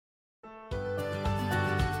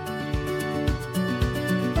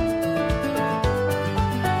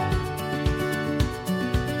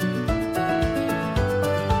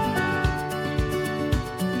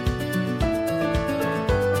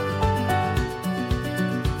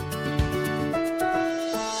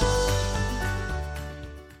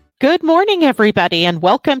Good morning, everybody, and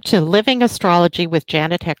welcome to Living Astrology with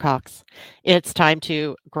Janet Hickox. It's time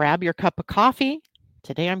to grab your cup of coffee.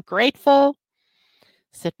 Today I'm grateful.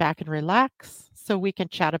 Sit back and relax so we can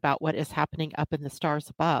chat about what is happening up in the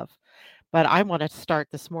stars above. But I want to start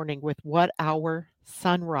this morning with what our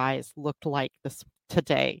sunrise looked like this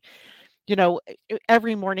today.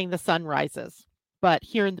 Every morning the sun rises. But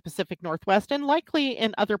here in the Pacific Northwest and likely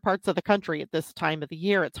in other parts of the country at this time of the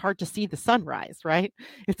year, it's hard to see the sunrise, right?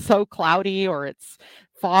 It's so cloudy or it's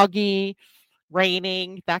foggy,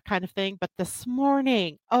 raining, that kind of thing. But this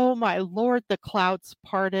morning, oh my Lord, the clouds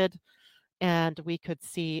parted and we could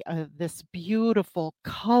see this beautiful,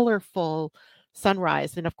 colorful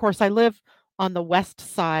sunrise. And of course, I live on the west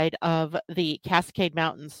side of the Cascade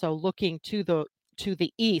Mountains, so looking to the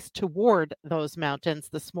east toward those mountains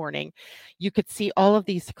this morning, you could see all of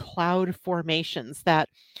these cloud formations that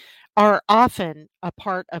are often a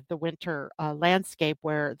part of the winter landscape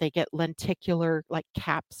where they get lenticular like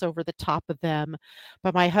caps over the top of them.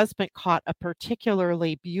 But my husband caught a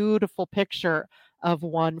particularly beautiful picture of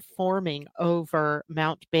one forming over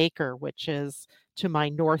Mount Baker, which is to my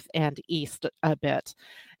north and east a bit.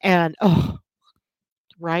 And oh,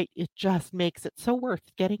 right, it just makes it so worth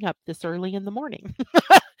getting up this early in the morning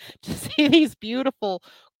to see these beautiful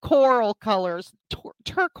coral colors,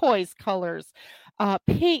 turquoise colors,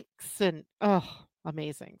 pinks, and oh,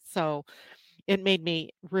 amazing. So it made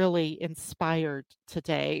me really inspired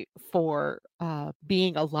today for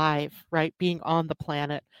being alive, right? Being on the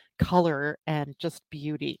planet, color, and just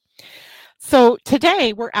beauty. So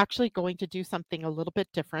today we're actually going to do something a little bit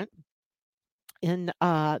different in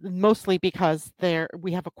mostly because there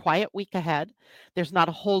we have a quiet week ahead. There's not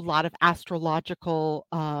a whole lot of astrological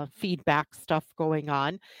feedback stuff going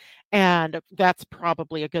on, and that's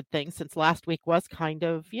probably a good thing since last week was kind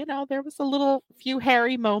of, there was a little few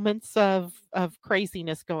hairy moments of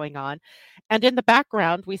craziness going on. And in the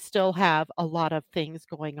background, we still have a lot of things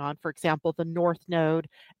going on. For example, the North Node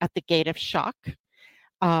at the Gate of Shock,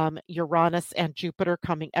 Uranus and Jupiter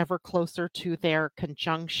coming ever closer to their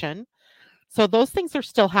conjunction. So those things are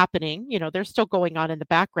still happening, they're still going on in the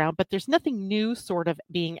background, but there's nothing new sort of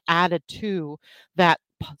being added to that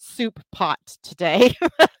soup pot today.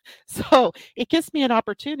 So it gives me an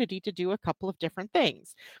opportunity to do a couple of different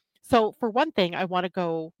things. So for one thing, I want to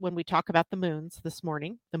go when we talk about the moons this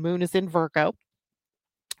morning. The moon is in Virgo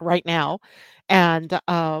right now and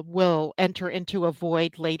will enter into a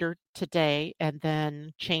void later today and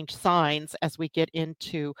then change signs as we get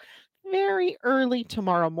into very early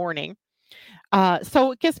tomorrow morning.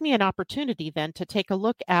 So it gives me an opportunity then to take a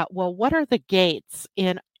look at, well, what are the gates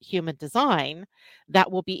in human design that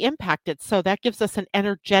will be impacted? So that gives us an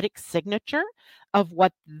energetic signature of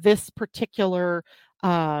what this particular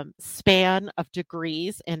span of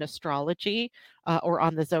degrees in astrology or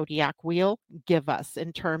on the zodiac wheel give us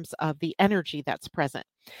in terms of the energy that's present.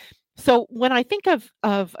 So when I think of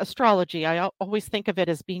astrology, I always think of it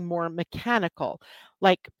as being more mechanical.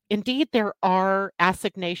 Like, indeed, there are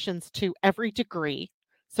assignations to every degree.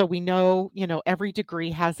 So we know, every degree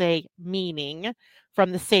has a meaning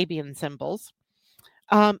from the Sabian symbols.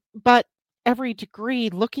 But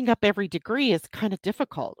looking up every degree is kind of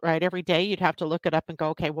difficult, right? Every day you'd have to look it up and go,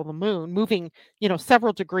 okay, well, the moon moving,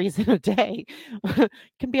 several degrees in a day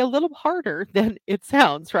can be a little harder than it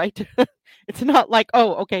sounds, right? It's not like,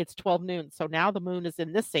 oh, okay, it's 12 noon. So now the moon is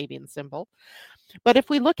in this Sabian symbol. But if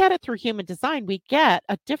we look at it through human design, we get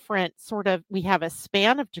a different we have a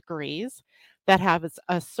span of degrees that have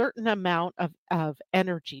a certain amount of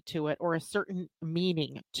energy to it or a certain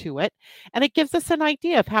meaning to it. And it gives us an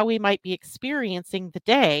idea of how we might be experiencing the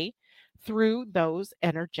day through those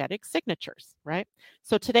energetic signatures, right?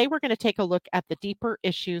 So today we're going to take a look at the deeper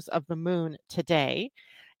issues of the moon today.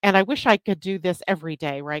 And I wish I could do this every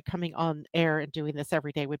day, right? Coming on air and doing this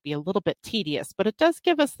every day would be a little bit tedious, but it does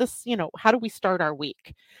give us this, how do we start our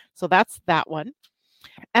week? So that's that one.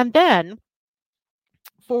 And then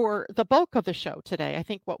for the bulk of the show today, I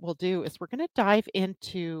think what we'll do is we're going to dive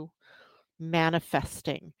into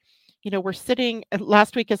manifesting. We're sitting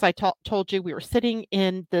last week, as I told you, we were sitting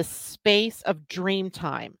in this space of dream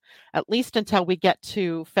time, at least until we get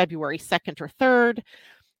to February 2nd or 3rd.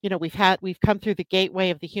 We've come through the gateway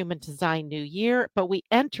of the human design new year, but we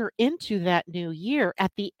enter into that new year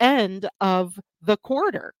at the end of the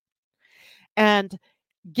quarter. And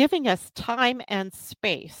giving us time and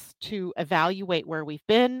space to evaluate where we've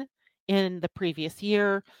been in the previous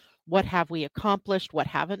year. What have we accomplished? What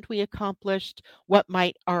haven't we accomplished? What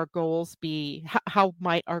might our goals be? How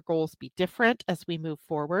might our goals be different as we move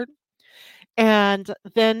forward? And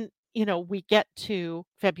then we get to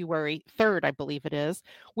February 3rd, I believe it is,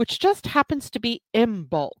 which just happens to be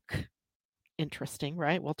Imbolc. Interesting,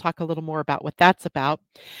 right? We'll talk a little more about what that's about.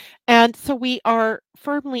 And so we are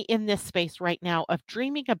firmly in this space right now of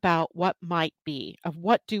dreaming about what might be, of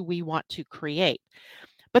what do we want to create.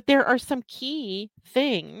 But there are some key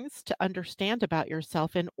things to understand about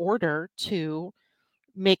yourself in order to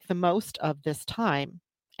make the most of this time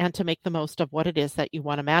and to make the most of what it is that you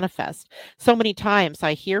want to manifest. So many times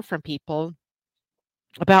I hear from people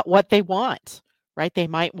about what they want, right? They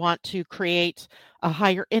might want to create a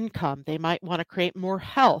higher income. They might want to create more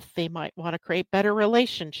health. They might want to create better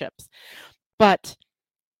relationships. But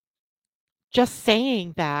just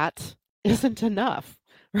saying that isn't enough,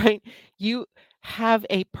 right? You have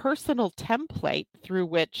a personal template through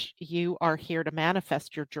which you are here to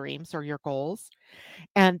manifest your dreams or your goals.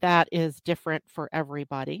 And that is different for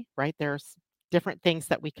everybody, right? There's different things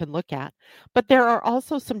that we can look at. But there are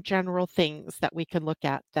also some general things that we can look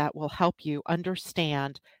at that will help you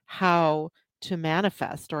understand how to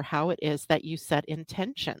manifest or how it is that you set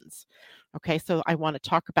intentions. Okay, so I want to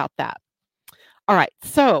talk about that. All right,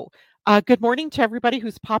 so good morning to everybody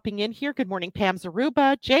who's popping in here. Good morning, Pam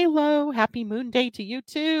Zaruba, J-Lo. Happy Moon Day to you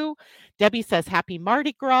too. Debbie says happy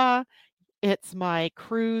Mardi Gras. It's my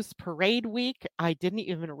cruise parade week. I didn't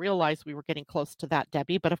even realize we were getting close to that,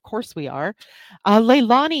 Debbie, but of course we are.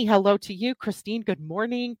 Leilani, hello to you. Christine, good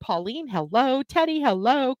morning. Pauline, hello. Teddy,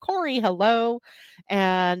 hello. Corey, hello.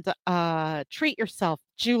 And treat yourself.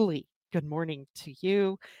 Julie, good morning to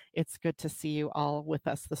you. It's good to see you all with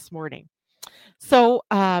us this morning. So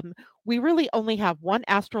we really only have one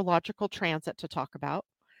astrological transit to talk about.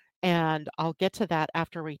 And I'll get to that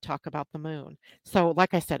after we talk about the moon. So,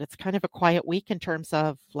 like I said, it's kind of a quiet week in terms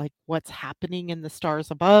of like what's happening in the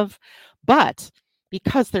stars above. But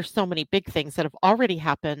because there's so many big things that have already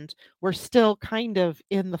happened, we're still kind of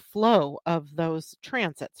in the flow of those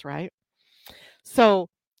transits, right? So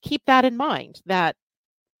keep that in mind that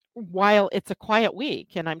while it's a quiet week,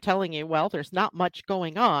 and I'm telling you, well, there's not much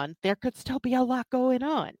going on, there could still be a lot going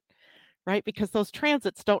on, right? Because those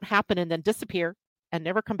transits don't happen and then disappear and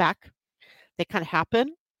never come back. They kind of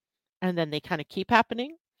happen and then they kind of keep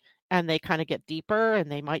happening and they kind of get deeper and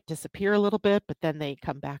they might disappear a little bit, but then they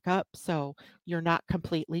come back up. So you're not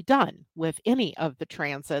completely done with any of the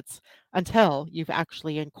transits until you've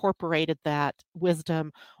actually incorporated that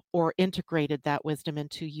wisdom or integrated that wisdom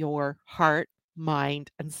into your heart, mind,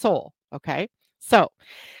 and soul. Okay. So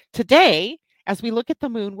today, as we look at the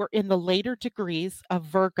moon, we're in the later degrees of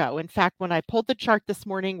Virgo. In fact, when I pulled the chart this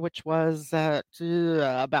morning, which was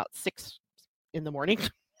about 6 in the morning,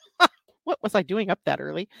 what was I doing up that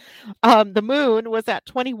early? The moon was at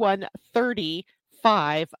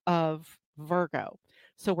 2135 of Virgo.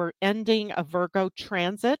 So we're ending a Virgo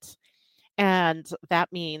transit. And that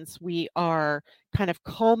means we are kind of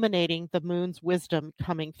culminating the moon's wisdom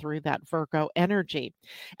coming through that Virgo energy.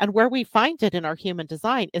 And where we find it in our human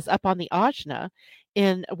design is up on the ajna,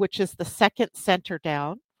 which is the second center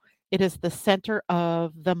down. It is the center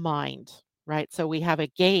of the mind, right? So we have a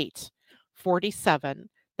gate 47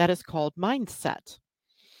 that is called mindset.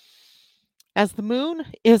 As the moon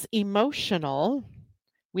is emotional,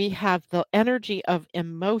 we have the energy of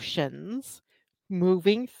emotions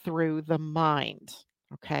moving through the mind.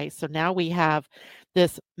 Okay, so now we have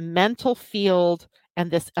this mental field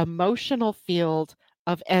and this emotional field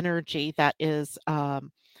of energy that is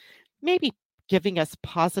maybe giving us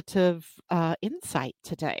positive insight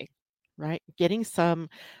today, right? Getting some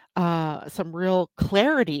real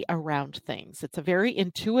clarity around things. It's a very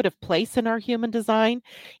intuitive place in our human design,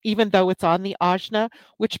 even though it's on the ajna,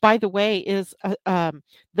 which, by the way, is the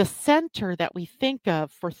center that we think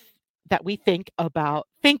of that we think about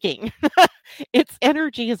thinking. Its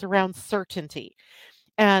energy is around certainty,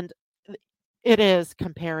 and it is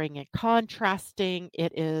comparing and contrasting.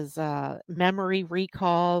 It is memory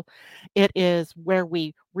recall. It is where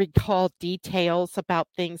we recall details about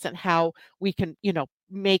things and how we can,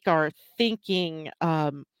 make our thinking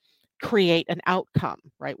create an outcome,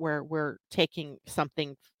 right? Where we're taking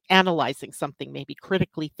something, analyzing something, maybe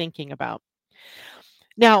critically thinking about.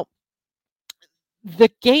 Now,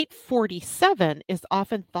 the gate 47 is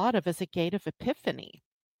often thought of as a gate of epiphany.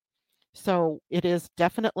 So it is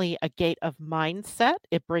definitely a gate of mindset.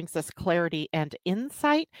 It brings us clarity and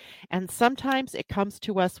insight. And sometimes it comes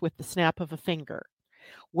to us with the snap of a finger,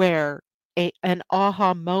 where an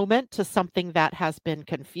aha moment to something that has been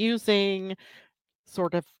confusing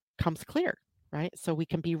sort of comes clear, right? So we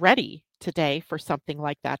can be ready today for something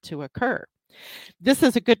like that to occur. This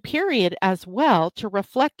is a good period as well to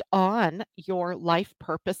reflect on your life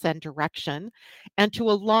purpose and direction and to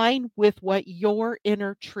align with what your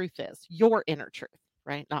inner truth is, your inner truth,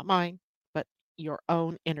 right? Not mine, but your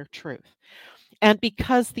own inner truth. And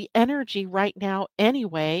because the energy right now,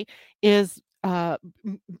 anyway, is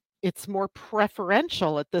it's more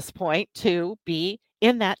preferential at this point to be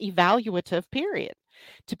in that evaluative period,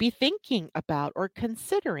 to be thinking about or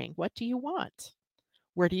considering, what do you want?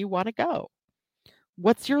 Where do you want to go?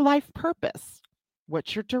 What's your life purpose?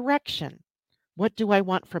 What's your direction? What do I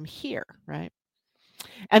want from here, right?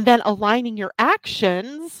 And then aligning your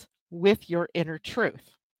actions with your inner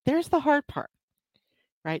truth. There's the hard part,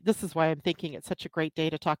 right? This is why I'm thinking it's such a great day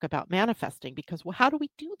to talk about manifesting, because, well, how do we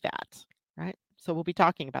do that, right? So we'll be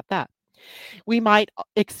talking about that. We might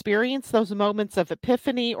experience those moments of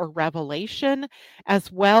epiphany or revelation,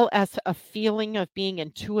 as well as a feeling of being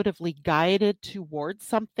intuitively guided towards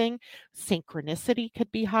something. Synchronicity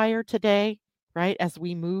could be higher today, right? As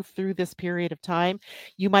we move through this period of time,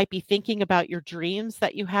 you might be thinking about your dreams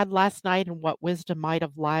that you had last night and what wisdom might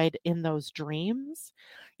have lied in those dreams,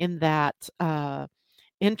 in that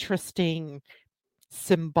interesting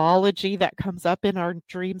symbology that comes up in our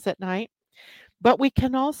dreams at night. But we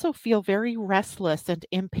can also feel very restless and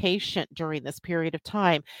impatient during this period of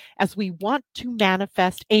time as we want to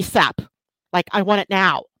manifest ASAP. Like, I want it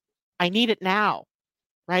now. I need it now,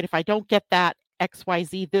 right? If I don't get that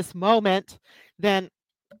XYZ this moment, then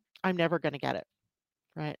I'm never going to get it,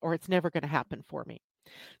 right? Or it's never going to happen for me.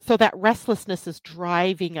 So that restlessness is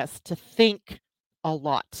driving us to think a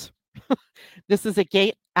lot. This is a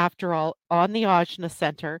gate, after all, on the Ajna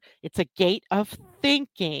Center. It's a gate of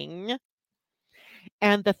thinking.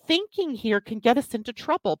 And the thinking here can get us into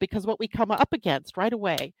trouble because what we come up against right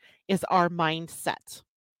away is our mindset.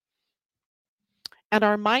 And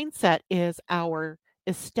our mindset is our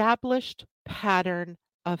established pattern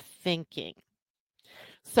of thinking.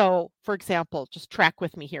 So, for example, just track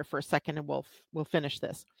with me here for a second and we'll finish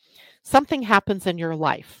this. Something happens in your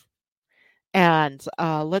life. And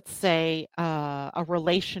let's say a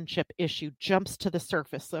relationship issue jumps to the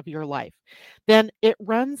surface of your life, then it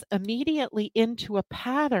runs immediately into a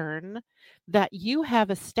pattern that you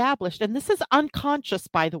have established. And this is unconscious,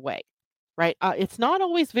 by the way, right? It's not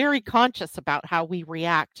always very conscious about how we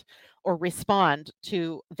react or respond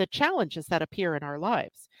to the challenges that appear in our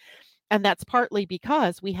lives. And that's partly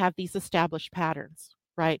because we have these established patterns,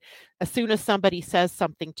 right? As soon as somebody says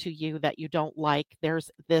something to you that you don't like,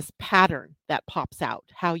 there's this pattern that pops out,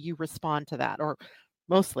 how you respond to that, or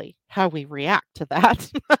mostly how we react to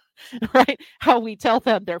that, right? How we tell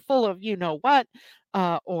them they're full of you know what,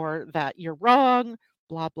 or that you're wrong,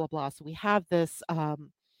 blah, blah, blah. So we have this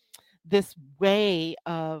this way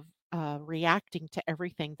of reacting to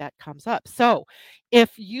everything that comes up. So,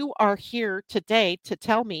 if you are here today to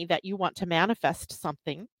tell me that you want to manifest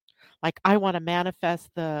something, like I want to manifest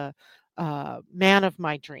the man of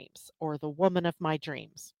my dreams or the woman of my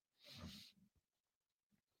dreams,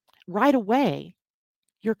 right away,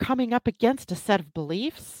 you're coming up against a set of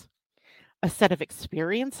beliefs, a set of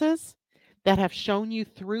experiences that have shown you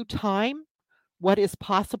through time what is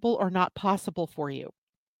possible or not possible for you.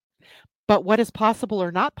 But what is possible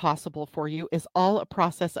or not possible for you is all a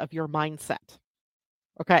process of your mindset.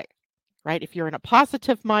 Okay, right? If you're in a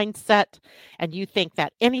positive mindset and you think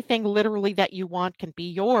that anything literally that you want can be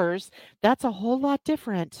yours, that's a whole lot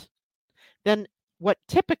different than what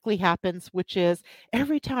typically happens, which is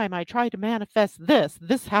every time I try to manifest this,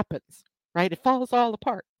 this happens, right? It falls all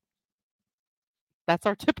apart. That's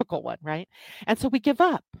our typical one, right? And so we give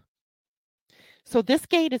up. So this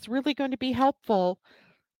gate is really going to be helpful,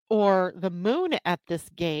 or the moon at this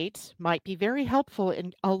gate might be very helpful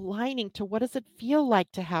in aligning to what does it feel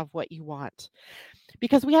like to have what you want.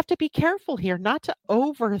 Because we have to be careful here not to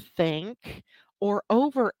overthink or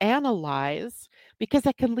overanalyze, because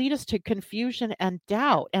that can lead us to confusion and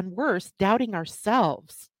doubt, and worse, doubting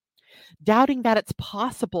ourselves, doubting that it's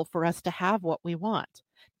possible for us to have what we want,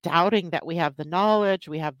 doubting that we have the knowledge,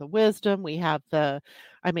 we have the wisdom, we have the,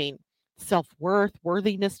 self-worth,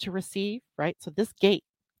 worthiness to receive, right? So this gate,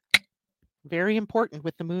 very important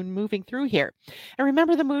with the moon moving through here. And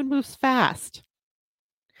remember, the moon moves fast.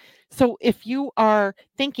 So if you are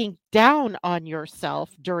thinking down on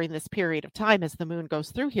yourself during this period of time as the moon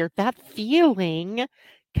goes through here, that feeling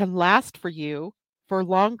can last for you for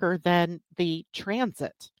longer than the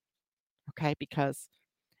transit. Okay, because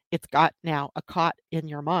it's got now a caught in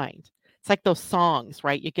your mind. It's like those songs,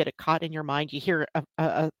 right? You get it caught in your mind. You hear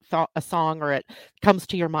a song, or it comes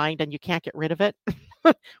to your mind and you can't get rid of it.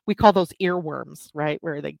 We call those earworms, right?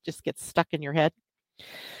 Where they just get stuck in your head.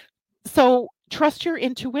 So trust your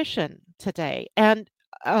intuition today and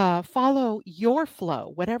follow your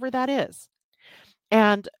flow, whatever that is.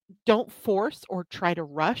 And don't force or try to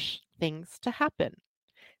rush things to happen.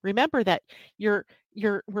 Remember that you're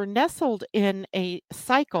we're nestled in a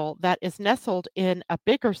cycle that is nestled in a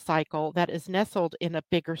bigger cycle that is nestled in a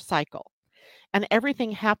bigger cycle. And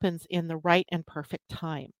everything happens in the right and perfect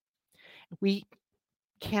time. We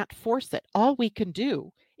can't force it. All we can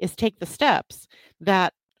do is take the steps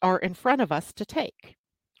that are in front of us to take.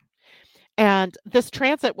 And this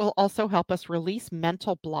transit will also help us release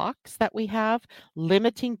mental blocks that we have,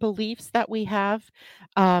 limiting beliefs that we have,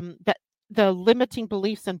 that the limiting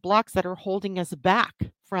beliefs and blocks that are holding us back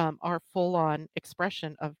from our full on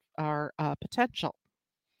expression of our potential.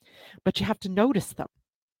 But you have to notice them.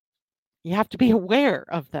 You have to be aware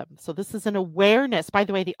of them. So, this is an awareness. By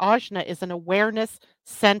the way, the ajna is an awareness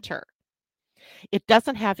center. It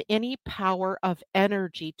doesn't have any power of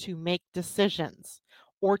energy to make decisions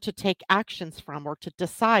or to take actions from or to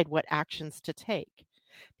decide what actions to take.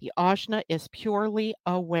 The ajna is purely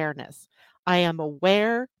awareness. I am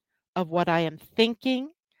aware of what I am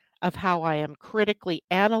thinking, of how I am critically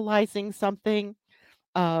analyzing something,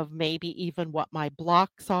 of maybe even what my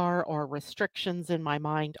blocks are or restrictions in my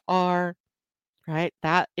mind are, right?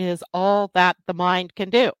 That is all that the mind can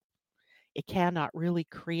do. It cannot really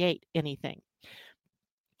create anything.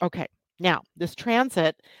 Okay. Now, this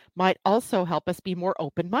transit might also help us be more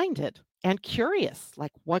open-minded and curious,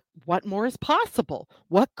 like what more is possible?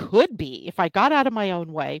 What could be? If I got out of my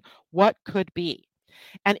own way, what could be?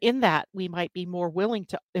 And in that, we might be more willing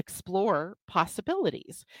to explore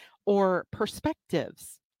possibilities or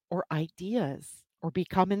perspectives or ideas or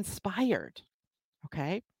become inspired.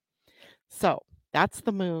 Okay? So, that's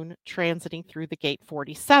the moon transiting through the gate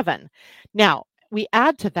 47. Now, we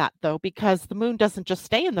add to that though, because the moon doesn't just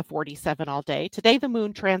stay in the 47 all day. Today, the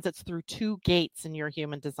moon transits through 2 gates in your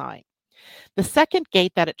human design. The second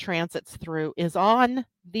gate that it transits through is on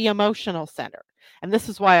the emotional center. And this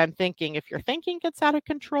is why I'm thinking if your thinking gets out of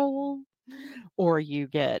control, or you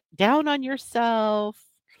get down on yourself,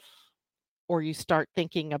 or you start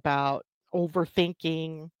thinking about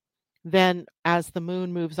overthinking, then as the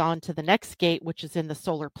moon moves on to the next gate, which is in the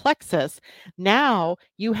solar plexus, now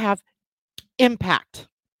you have impact,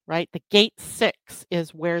 right? The gate 6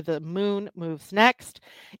 is where the moon moves next,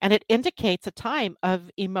 and it indicates a time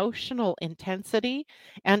of emotional intensity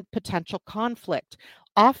and potential conflict,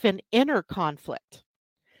 often inner conflict.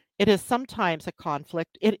 It is sometimes a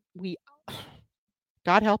conflict.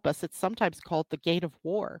 God help us, it's sometimes called the gate of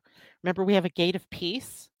war. Remember, we have a gate of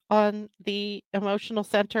peace on the emotional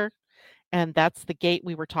center, and that's the gate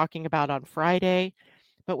we were talking about on Friday.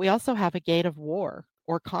 But we also have a gate of war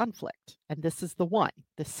or conflict, and this is the one,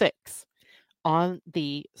 the 6, on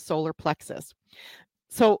the solar plexus.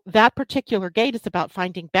 So that particular gate is about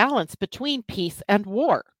finding balance between peace and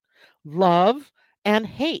war, love and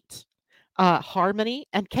hate, harmony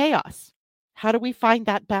and chaos. How do we find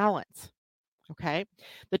that balance? Okay.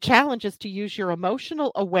 The challenge is to use your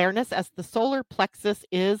emotional awareness as the solar plexus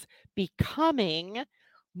is becoming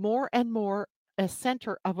more and more a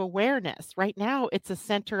center of awareness. Right now, it's a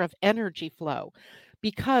center of energy flow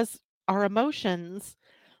because our emotions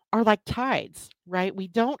are like tides, right? We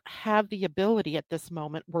don't have the ability at this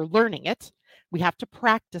moment. We're learning it. We have to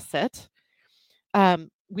practice it.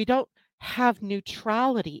 We don't have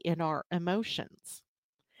neutrality in our emotions.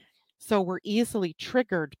 So we're easily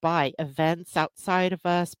triggered by events outside of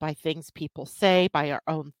us, by things people say, by our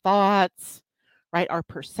own thoughts, right? Our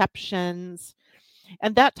perceptions.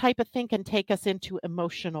 And that type of thing can take us into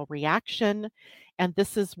emotional reaction. And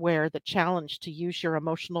this is where the challenge to use your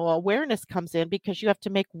emotional awareness comes in because you have to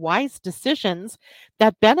make wise decisions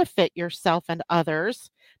that benefit yourself and others,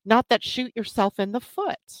 not that shoot yourself in the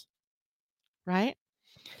foot, right?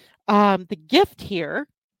 The gift here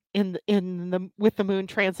with the moon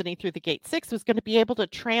transiting through the gate 6 was going to be able to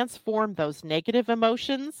transform those negative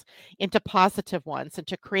emotions into positive ones and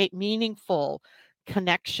to create meaningful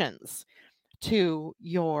connections to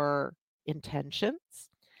your intentions,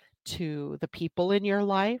 to the people in your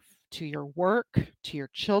life, to your work, to your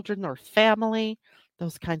children or family,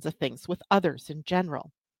 those kinds of things with others in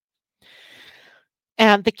general.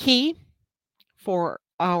 And the key for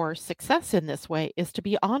our success in this way is to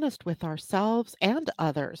be honest with ourselves and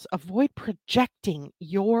others. Avoid projecting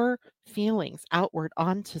your feelings outward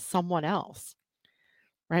onto someone else,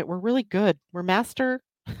 right? We're really good. We're master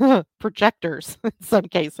projectors in some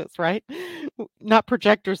cases, right? Not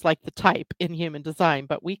projectors like the type in human design,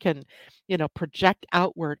 but we can, project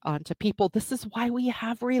outward onto people. This is why we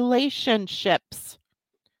have relationships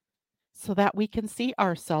so that we can see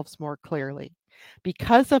ourselves more clearly.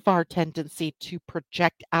 Because of our tendency to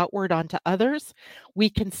project outward onto others, we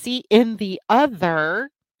can see in the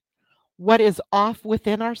other what is off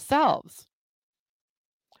within ourselves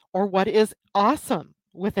or what is awesome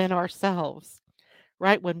within ourselves,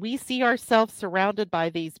 right? When we see ourselves surrounded by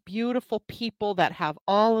these beautiful people that have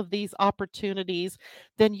all of these opportunities,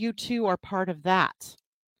 then you too are part of that.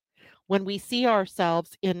 When we see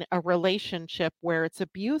ourselves in a relationship where it's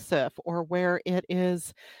abusive or where it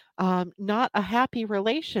is not a happy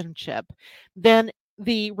relationship, then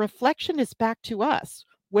the reflection is back to us.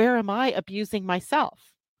 Where am I abusing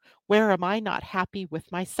myself? Where am I not happy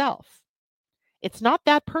with myself? It's not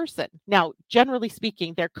that person. Now, generally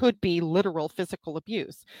speaking, there could be literal physical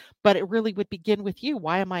abuse, but it really would begin with you.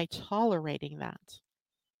 Why am I tolerating that?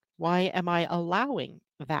 Why am I allowing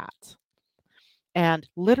that? And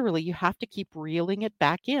literally, you have to keep reeling it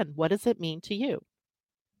back in. What does it mean to you?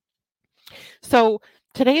 So,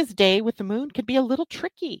 today's day with the moon could be a little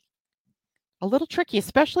tricky,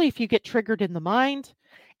 especially if you get triggered in the mind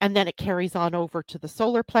and then it carries on over to the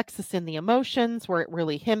solar plexus in the emotions where it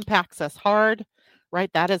really impacts us hard,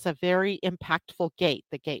 right? That is a very impactful gate,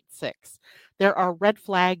 the gate 6. There are red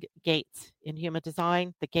flag gates in human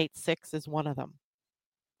design. The gate 6 is one of them.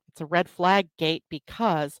 It's a red flag gate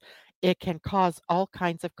because it can cause all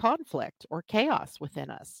kinds of conflict or chaos within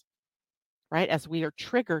us, right? As we are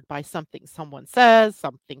triggered by something someone says,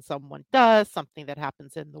 something someone does, something that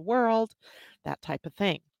happens in the world, that type of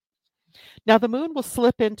thing. Now the moon will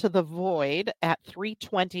slip into the void at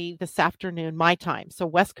 3:20 this afternoon my time, so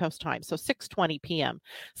West Coast time, so 6:20 p.m.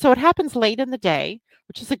 So it happens late in the day,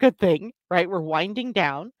 which is a good thing, right? We're winding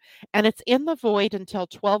down, and it's in the void until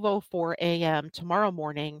 12:04 a.m. tomorrow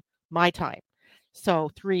morning my time. So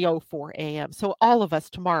 3:04 a.m. So all of us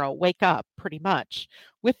tomorrow wake up pretty much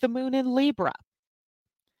with the moon in Libra.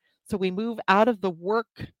 So we move out of the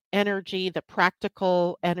work energy, the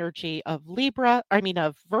practical energy of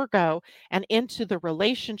of Virgo, and into the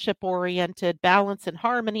relationship oriented, balance and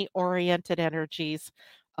harmony oriented energies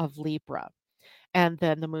of Libra. And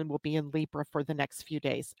then the moon will be in Libra for the next few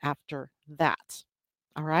days after that.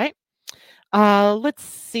 All right. Let's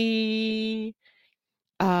see.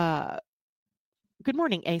 Uh, Good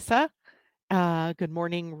morning, Asa. Good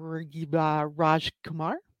morning, Raj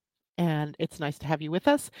Kumar. And it's nice to have you with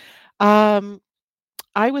us. Um,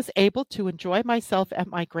 I was able to enjoy myself at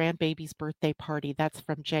my grandbaby's birthday party. That's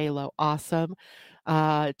from JLo. Awesome.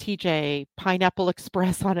 TJ, Pineapple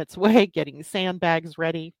Express on its way, getting sandbags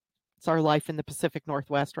ready. It's our life in the Pacific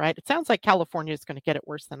Northwest, right? It sounds like California is going to get it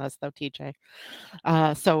worse than us, though, TJ.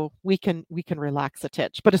 So we can relax a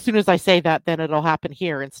titch. But as soon as I say that, then it'll happen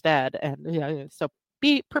here instead. And yeah, so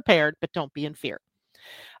be prepared, but don't be in fear.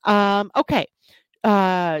 Okay.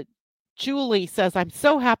 Uh, Julie says, I'm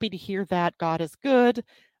so happy to hear that. God is good.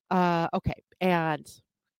 Okay. And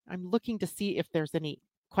I'm looking to see if there's any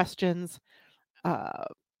questions. Uh,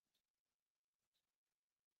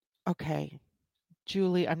 okay.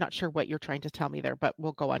 Julie, I'm not sure what you're trying to tell me there, but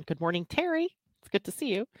we'll go on. Good morning, Terry. It's good to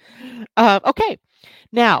see you. Okay.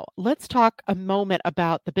 Now, let's talk a moment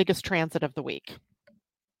about the biggest transit of the week.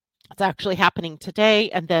 It's actually happening today,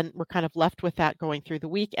 and then we're kind of left with that going through the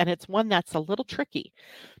week. And it's one that's a little tricky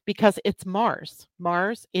because it's Mars.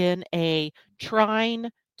 Mars in a trine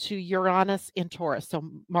to Uranus in Taurus. So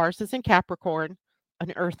Mars is in Capricorn,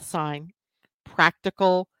 an earth sign,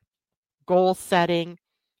 practical, goal setting,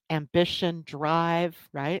 ambition, drive,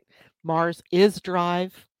 right? Mars is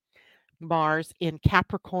drive. Mars in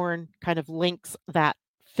Capricorn kind of links that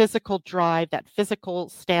physical drive, that physical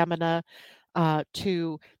stamina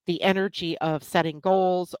to the energy of setting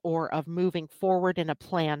goals or of moving forward in a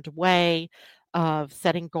planned way, of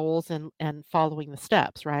setting goals and following the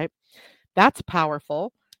steps, right? That's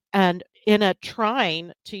powerful. And in a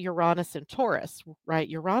trine to Uranus and Taurus, right?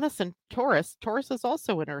 Uranus and Taurus is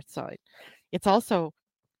also an earth sign. It's also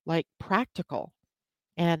like practical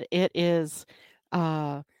and it is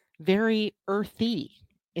very earthy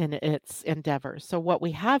in its endeavors. So, what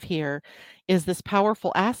we have here is this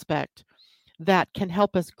powerful aspect that can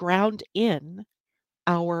help us ground in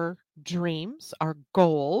our dreams, our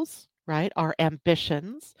goals, right? Our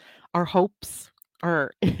ambitions, our hopes,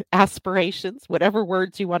 our aspirations, whatever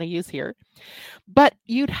words you want to use here. But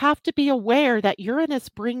you'd have to be aware that Uranus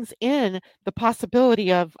brings in the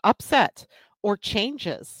possibility of upset or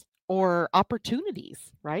changes or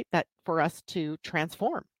opportunities, right? That for us to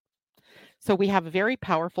transform. So we have a very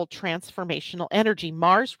powerful transformational energy.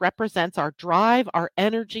 Mars represents our drive, our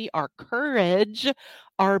energy, our courage,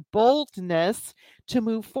 our boldness to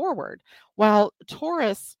move forward. While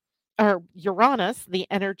Taurus or Uranus, the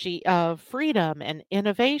energy of freedom and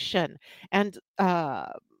innovation and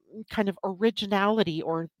kind of originality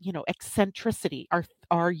or, eccentricity,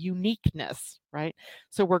 our uniqueness, right?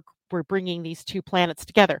 So we're bringing these two planets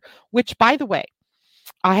together, which, by the way,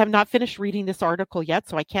 I have not finished reading this article yet,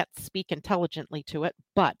 so I can't speak intelligently to it,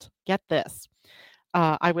 but get this.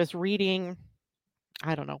 I was reading,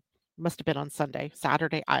 I don't know, must have been on Sunday,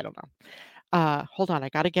 Saturday, I don't know. Hold on, I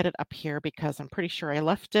got to get it up here because I'm pretty sure I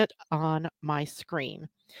left it on my screen.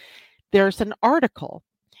 There's an article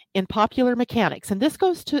in Popular Mechanics, and this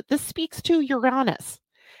speaks to Uranus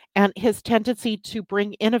and his tendency to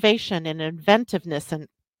bring innovation and inventiveness and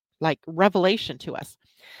like revelation to us.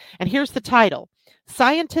 And here's the title: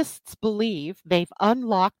 Scientists believe they've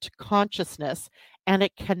unlocked consciousness and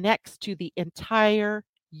it connects to the entire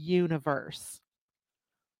universe.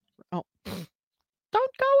 Oh, don't go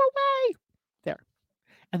away. There.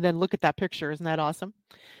 And then look at that picture. Isn't that awesome?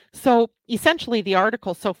 So essentially the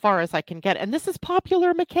article, so far as I can get, and this is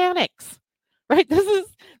Popular Mechanics, right?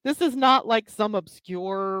 This is not like some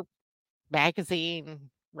obscure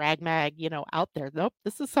magazine, ragmag, out there. Nope.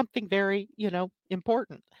 This is something very,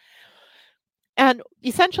 important. And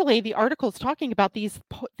essentially the article is talking about these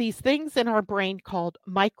things in our brain called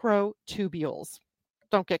microtubules.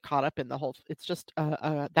 Don't get caught up in the whole, it's just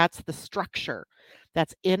that's the structure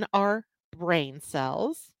that's in our brain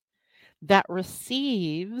cells that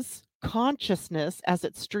receives consciousness as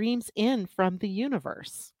it streams in from the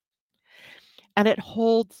universe. And it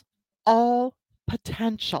holds all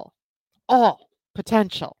potential. So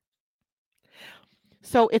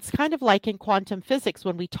it's kind of like in quantum physics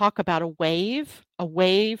when we talk about a wave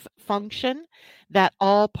function, that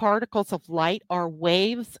all particles of light are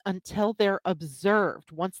waves until they're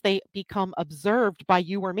observed. Once they become observed by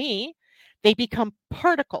you or me, they become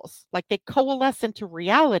particles, like they coalesce into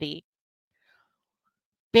reality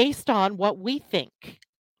based on what we think,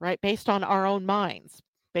 right? Based on our own minds,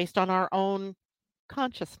 based on our own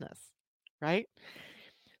consciousness, right?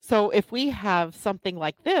 So if we have something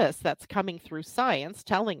like this that's coming through science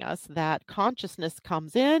telling us that consciousness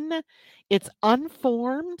comes in, it's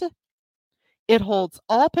unformed, it holds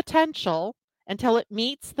all potential until it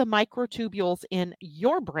meets the microtubules in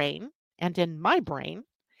your brain and in my brain,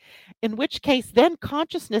 in which case then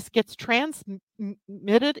consciousness gets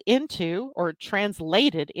transmitted into or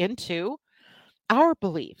translated into our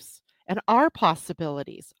beliefs and our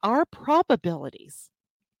possibilities, our probabilities.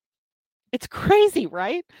 It's crazy,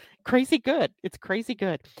 right? Crazy good. It's crazy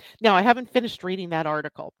good. Now, I haven't finished reading that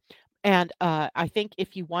article. And I think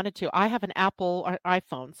if you wanted to, I have an Apple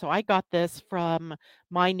iPhone, so I got this from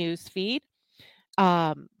my news feed.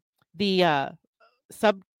 The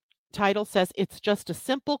subtitle says it's just a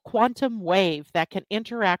simple quantum wave that can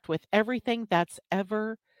interact with everything that's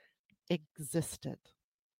ever existed.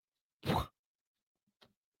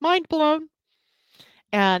 Mind blown.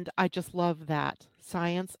 And I just love that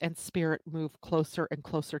science and spirit move closer and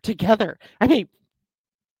closer together. I mean,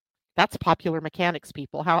 that's Popular Mechanics,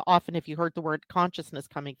 people. How often have you heard the word consciousness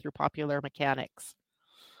coming through Popular Mechanics?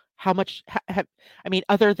 How much I mean,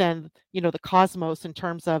 other than, the cosmos in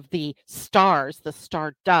terms of the stars, the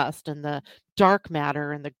star dust and the dark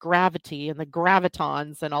matter and the gravity and the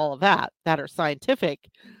gravitons and all of that are scientific.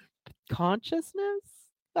 Consciousness?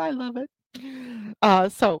 I love it.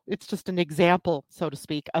 So it's just an example, so to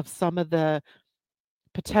speak, of some of the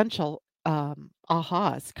potential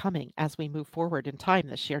ahas coming as we move forward in time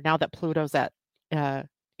this year, now that Pluto's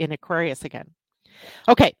in Aquarius again.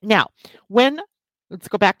 Okay, now let's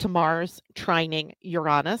go back to Mars trining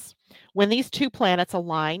Uranus. When these two planets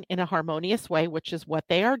align in a harmonious way, which is what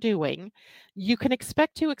they are doing, you can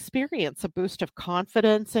expect to experience a boost of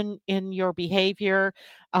confidence in your behavior,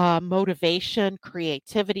 motivation,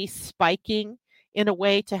 creativity spiking in a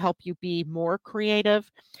way to help you be more creative.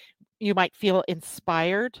 You might feel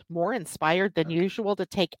more inspired than usual to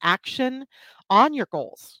take action on your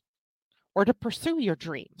goals or to pursue your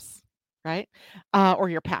dreams, right? Or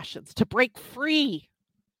your passions, to break free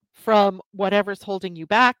from whatever's holding you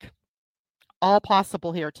back. All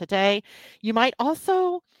possible here today. You might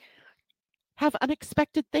also have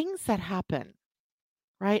unexpected things that happen,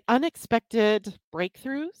 right? Unexpected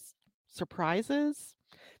breakthroughs, surprises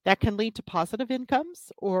that can lead to positive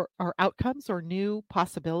incomes or outcomes or new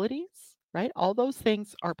possibilities, right? All those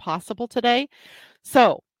things are possible today.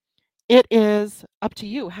 So it is up to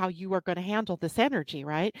you how you are going to handle this energy,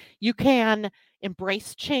 right? You can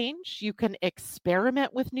embrace change. You can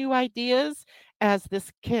experiment with new ideas, as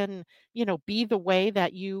this can, be the way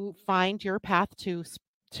that you find your path to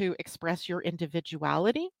express your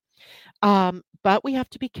individuality. But we have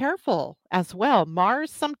to be careful as well.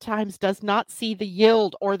 Mars sometimes does not see the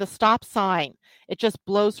yield or the stop sign. It just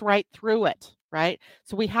blows right through it, right?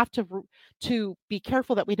 So we have to be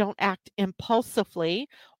careful that we don't act impulsively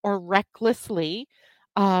or recklessly,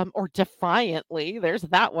 or defiantly. There's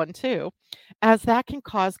that one too, as that can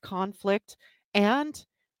cause conflict and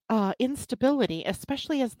instability,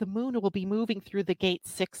 especially as the moon will be moving through the gate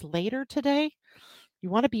 6 later today. You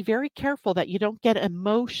want to be very careful that you don't get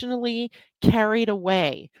emotionally carried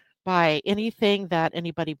away by anything that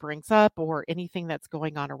anybody brings up or anything that's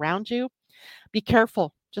going on around you. Be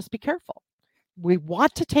careful. Just be careful. We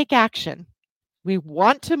want to take action. We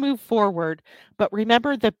want to move forward, but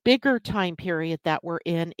remember the bigger time period that we're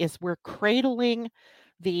in is we're cradling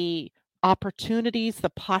the opportunities, the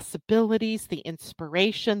possibilities, the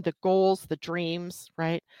inspiration, the goals, the dreams,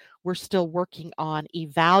 right? We're still working on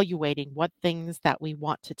evaluating what things that we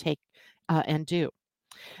want to take and do.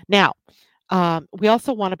 Now, we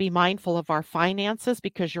also want to be mindful of our finances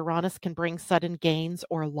because Uranus can bring sudden gains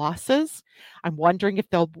or losses. I'm wondering if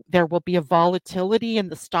there will be a volatility in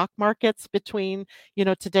the stock markets between,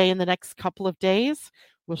 today and the next couple of days.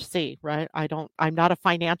 We'll see, right? I'm not a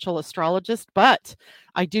financial astrologist, but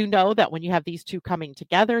I do know that when you have these two coming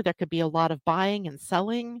together, there could be a lot of buying and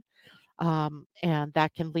selling, and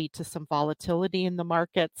that can lead to some volatility in the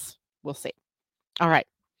markets. We'll see. All right.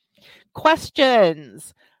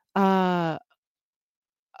 Questions. Uh,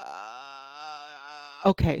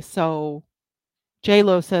 okay, so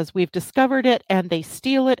J-Lo says, we've discovered it and they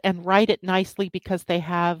steal it and write it nicely because they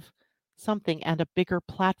have something and a bigger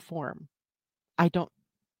platform. I don't,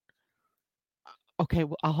 okay,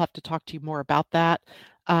 well, I'll have to talk to you more about that.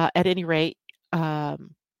 At any rate,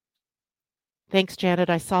 thanks, Janet.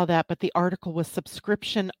 I saw that, but the article was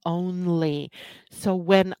subscription only. So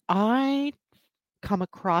when I come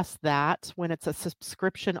across that, when it's a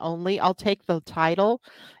subscription only, I'll take the title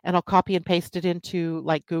and I'll copy and paste it into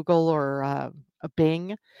like Google or a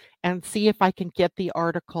Bing and see if I can get the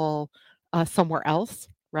article somewhere else,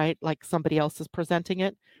 right? Like somebody else is presenting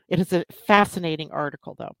it. It is a fascinating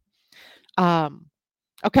article, though.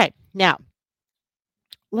 Okay, now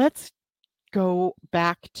let's go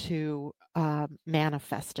back to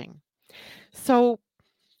manifesting. So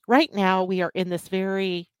right now we are in this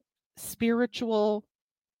very spiritual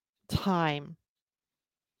time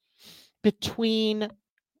between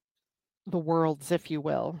the worlds, if you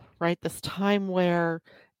will, right? This time where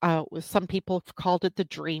some people have called it the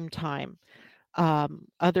dream time.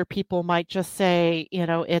 Other people might just say,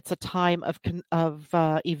 it's a time of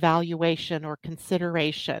evaluation or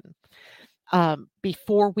consideration.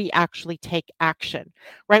 Before we actually take action,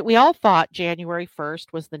 right? We all thought January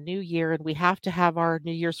 1st was the new year and we have to have our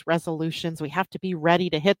New Year's resolutions. We have to be ready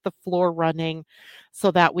to hit the floor running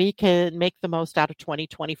so that we can make the most out of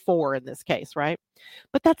 2024 in this case, right?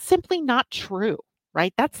 But that's simply not true,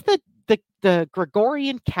 right? That's the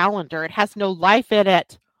Gregorian calendar. It has no life in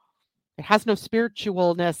it. It has no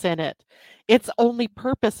spiritualness in it. Its only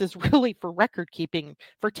purpose is really for record keeping,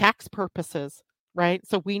 for tax purposes, right?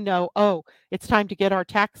 So we know, it's time to get our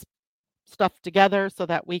tax stuff together so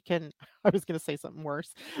that we can, I was going to say something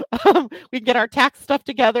worse. We can get our tax stuff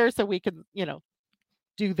together so we can,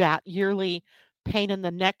 do that yearly pain in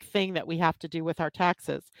the neck thing that we have to do with our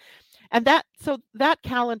taxes. And that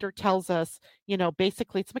calendar tells us,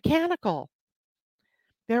 basically it's mechanical.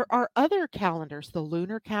 There are other calendars, the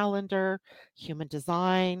lunar calendar, human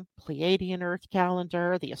design, Pleiadian Earth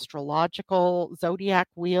calendar, the astrological zodiac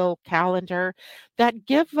wheel calendar that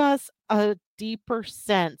give us a deeper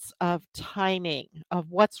sense of timing, of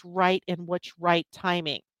what's right and which right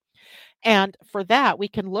timing. And for that, we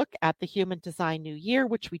can look at the Human Design New Year,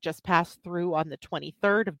 which we just passed through on the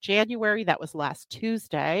 23rd of January. That was last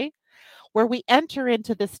Tuesday, where we enter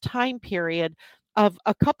into this time period of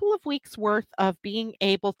a couple of weeks worth of being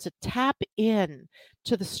able to tap in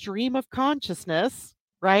to the stream of consciousness,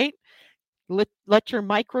 right? Let your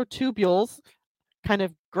microtubules kind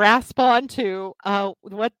of grasp onto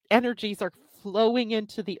what energies are flowing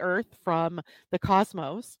into the earth from the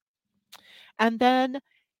cosmos, and then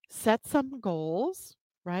set some goals,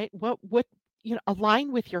 right? What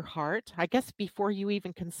align with your heart. I guess before you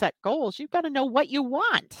even can set goals, you've got to know what you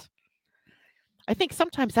want. I think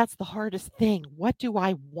sometimes that's the hardest thing. What do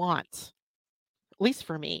I want? At least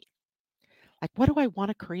for me. Like, what do I want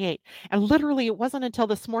to create? And literally, it wasn't until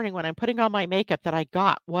this morning when I'm putting on my makeup that I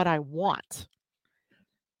got what I want.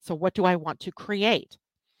 So, what do I want to create?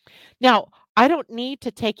 Now, I don't need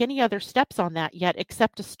to take any other steps on that yet,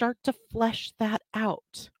 except to start to flesh that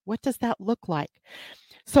out. What does that look like?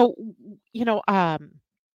 So,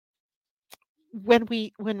 when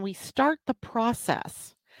we start the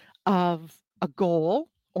process of a goal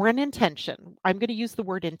or an intention, I'm going to use the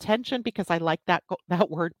word intention because I like that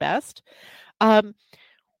word best. Um,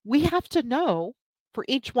 we have to know for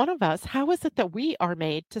each one of us, how is it that we are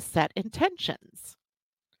made to set intentions?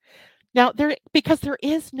 Now, because there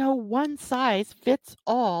is no one size fits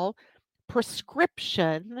all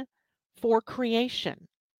prescription for creation.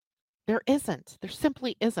 There isn't. There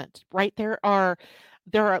simply isn't, right? There are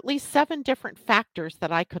at least 7 different factors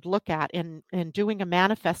that I could look at in doing a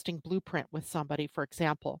manifesting blueprint with somebody, for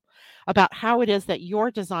example, about how it is that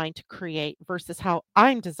you're designed to create versus how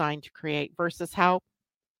I'm designed to create versus how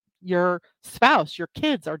your spouse, your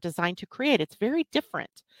kids are designed to create. It's very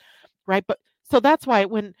different, right? But so that's why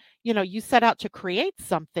when, you set out to create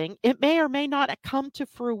something, it may or may not come to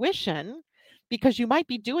fruition because you might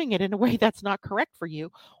be doing it in a way that's not correct for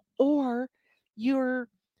you, or you're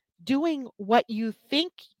doing what you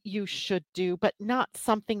think you should do, but not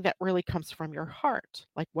something that really comes from your heart.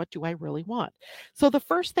 Like, what do I really want? So, the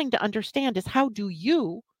first thing to understand is, how do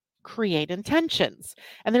you create intentions?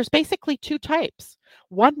 And there's basically 2 types.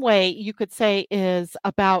 One way you could say is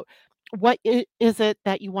about is it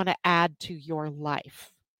that you want to add to your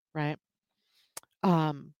life, right?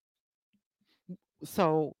 Um,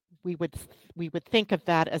 so we would think of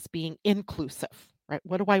that as being inclusive, right?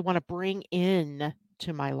 What do I want to bring in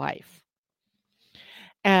to my life?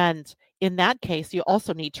 And in that case, you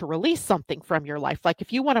also need to release something from your life. Like,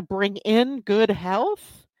 if you want to bring in good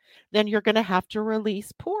health, then you're going to have to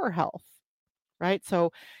release poor health, right?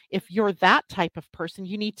 So if you're that type of person,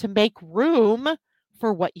 you need to make room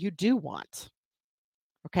for what you do want.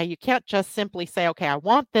 Okay, you can't just simply say, okay, I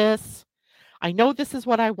want this. I know this is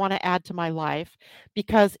what I want to add to my life,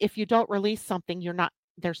 because if you don't release something,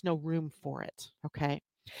 there's no room for it. Okay.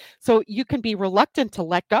 So you can be reluctant to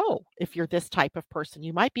let go if you're this type of person.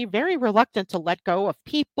 You might be very reluctant to let go of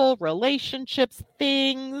people, relationships,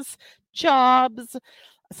 things, jobs,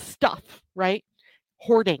 stuff, right?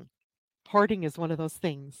 Hoarding. Hoarding is one of those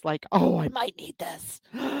things, like, oh, I might need this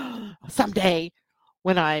someday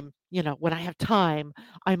when I have time.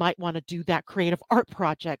 I might want to do that creative art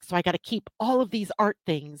project. So I got to keep all of these art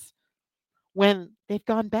things when they've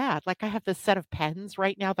gone bad. Like, I have this set of pens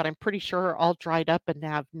right now that I'm pretty sure are all dried up and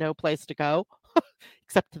have no place to go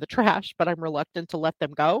except to the trash, but I'm reluctant to let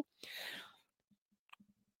them go.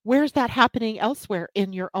 Where's that happening elsewhere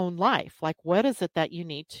in your own life? Like, what is it that you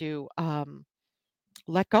need to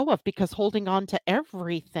let go of? Because holding on to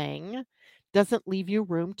everything doesn't leave you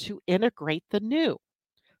room to integrate the new.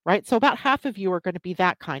 Right? So about half of you are going to be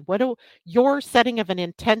that kind. Your setting of an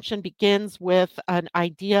intention begins with an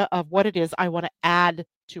idea of what it is I want to add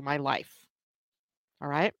to my life. All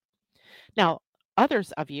right. Now,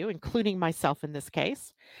 others of you, including myself in this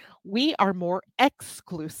case, we are more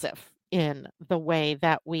exclusive in the way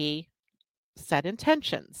that we set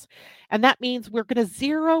intentions. And that means we're going to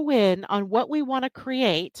zero in on what we want to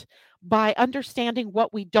create by understanding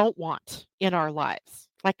what we don't want in our lives,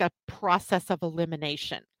 like a process of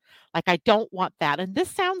elimination. Like, I don't want that. And this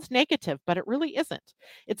sounds negative, but it really isn't.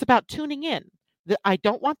 It's about tuning in. I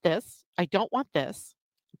don't want this. I don't want this.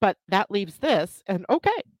 But that leaves this. And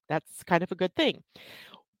okay, that's kind of a good thing.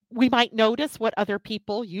 You might notice what other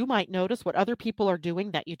people are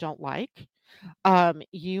doing that you don't like.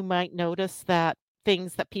 You might notice that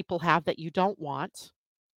things that people have that you don't want.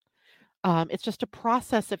 It's just a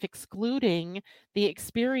process of excluding the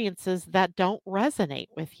experiences that don't resonate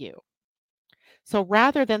with you. So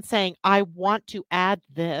rather than saying, I want to add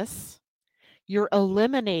this, you're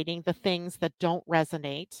eliminating the things that don't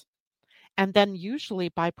resonate. And then, usually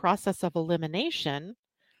by process of elimination,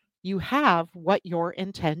 you have what your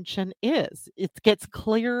intention is. It gets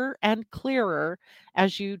clearer and clearer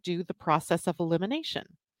as you do the process of elimination.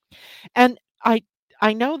 And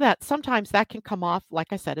I know that sometimes that can come off,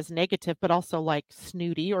 like I said, as negative, but also like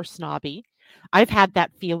snooty or snobby. I've had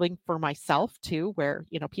that feeling for myself too, where,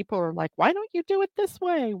 people are like, why don't you do it this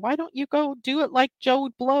way? Why don't you go do it like Joe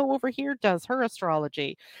Blow over here does her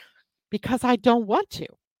astrology? Because I don't want to.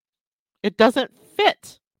 It doesn't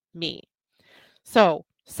fit me. So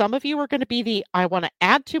some of you are going to be the I want to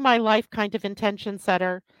add to my life kind of intention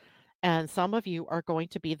setter. And some of you are going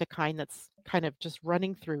to be the kind that's kind of just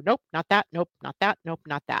running through. Nope, not that. Nope, not that. Nope,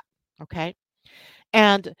 not that. Okay.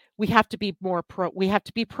 And we have to be we have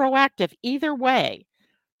to be proactive. Either way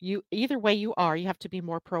you are, you have to be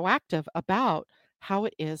more proactive about how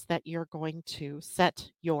it is that you're going to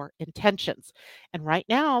set your intentions. And right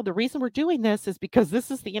now, the reason we're doing this is because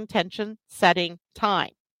this is the intention setting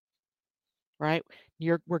time. Right?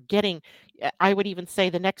 We're getting, I would even say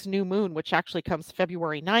the next new moon, which actually comes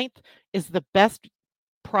February 9th, is the best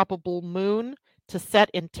probable moon to set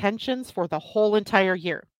intentions for the whole entire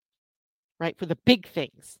year, right? For the big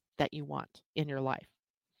things that you want in your life.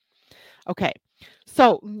 Okay.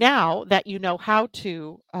 So now that you know how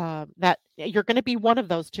to, that you're going to be one of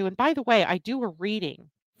those two. And by the way, I do a reading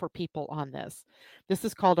for people on this. This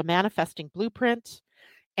is called a manifesting blueprint.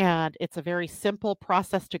 And it's a very simple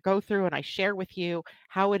process to go through. And I share with you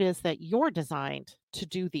how it is that you're designed to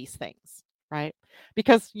do these things, right?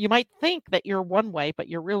 Because you might think that you're one way, but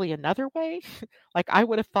you're really another way. Like I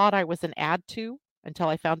would have thought I was an add to until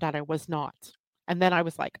I found out I was not. And then I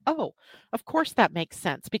was like, oh, of course that makes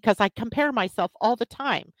sense because I compare myself all the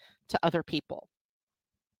time to other people.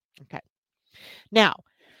 Okay. Now,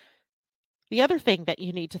 the other thing that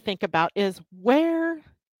you need to think about is where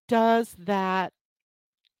does that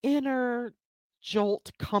inner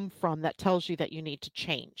jolt come from that tells you that you need to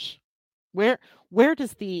change? Where where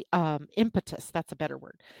does the impetus, that's a better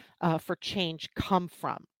word, for change come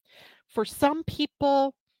from? For some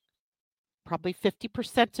people, probably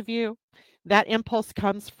 50% of you, that impulse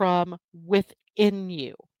comes from within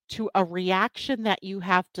you to a reaction that you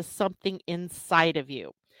have to something inside of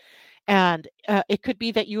you. And it could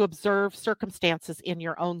be that you observe circumstances in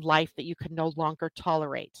your own life that you can no longer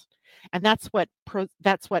tolerate. And that's what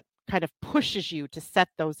kind of pushes you to set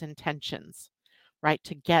those intentions, right?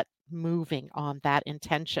 To get moving on that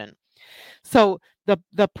intention. So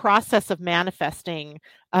the process of manifesting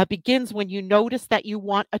begins when you notice that you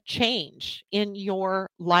want a change in your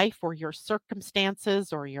life or your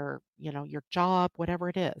circumstances or your, your job, whatever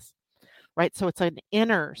it is, right? So it's an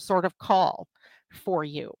inner sort of call for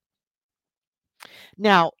you.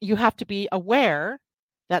 Now, you have to be aware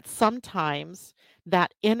that sometimes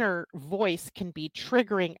that inner voice can be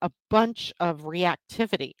triggering a bunch of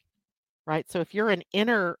reactivity, right? So if you're an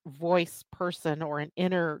inner voice person or an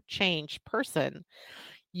inner change person,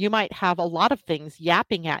 you might have a lot of things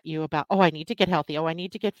yapping at you about, oh, I need to get healthy. Oh, I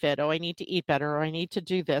need to get fit. Oh, I need to eat better. Or I need to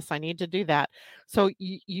do this. I need to do that. So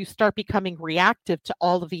you start becoming reactive to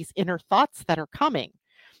all of these inner thoughts that are coming.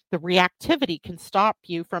 The reactivity can stop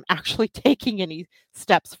you from actually taking any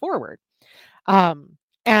steps forward.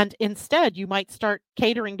 And instead, you might start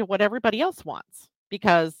catering to what everybody else wants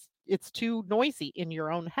because it's too noisy in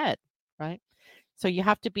your own head, right? So you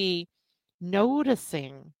have to be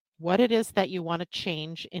noticing what it is that you want to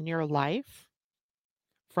change in your life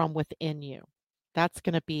from within you. That's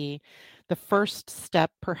going to be the first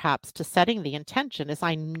step, perhaps, to setting the intention is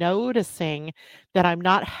I'm noticing that I'm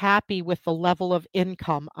not happy with the level of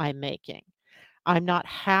income I'm making. I'm not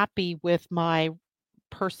happy with my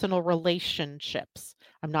personal relationships.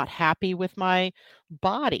 I'm not happy with my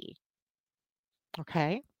body.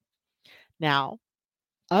 Okay. Now,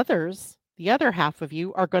 the other half of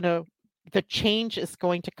you the change is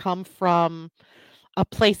going to come from a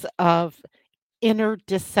place of inner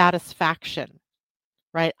dissatisfaction,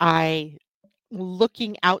 right? I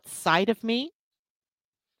looking outside of me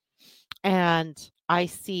and I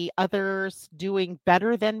see others doing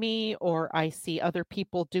better than me, or I see other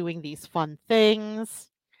people doing these fun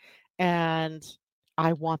things, and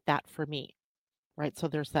I want that for me, right? So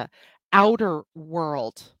there's the outer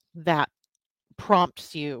world that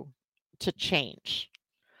prompts you to change,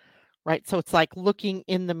 right? So it's like looking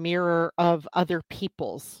in the mirror of other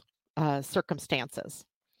people's circumstances.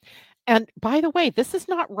 And by the way, this is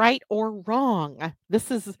not right or wrong.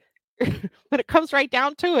 This is when it comes right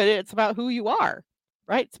down to it, it's about who you are,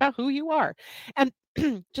 right? It's about who you are. And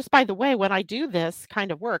just by the way, when I do this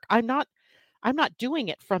kind of work, I'm not doing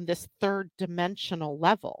it from this third dimensional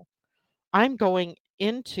level. I'm going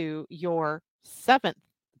into your seventh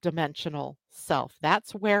dimensional self.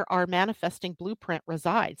 That's where our manifesting blueprint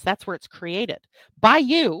resides. That's where it's created by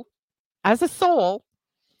you as a soul,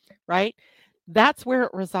 right? That's where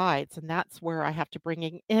it resides, and that's where I have to bring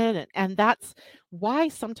it in. And that's why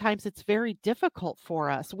sometimes it's very difficult for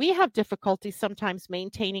us. We have difficulty sometimes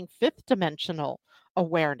maintaining fifth dimensional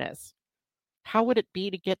awareness. How would it be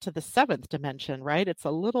to get to the seventh dimension, right? It's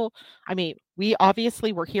a little, I mean,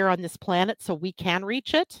 we're here on this planet, so we can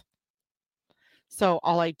reach it. So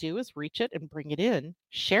all I do is reach it and bring it in,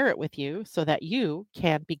 share it with you so that you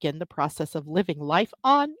can begin the process of living life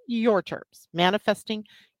on your terms, manifesting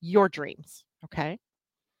your dreams. Okay.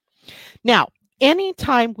 Now,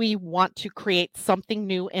 anytime we want to create something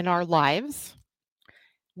new in our lives,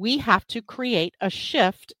 we have to create a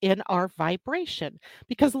shift in our vibration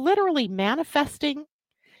because literally manifesting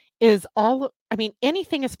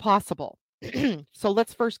anything is possible. So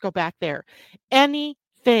let's first go back there.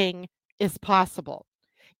 Anything is possible.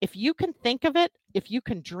 If you can think of it, if you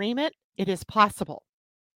can dream it, it is possible.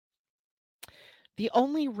 The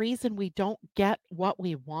only reason we don't get what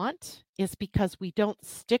we want is because we don't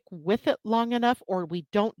stick with it long enough or we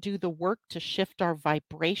don't do the work to shift our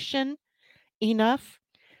vibration enough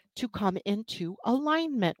to come into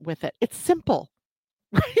alignment with it. It's simple.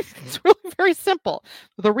 Right? It's really very simple.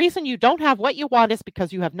 The reason you don't have what you want is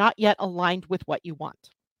because you have not yet aligned with what you want.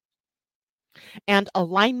 And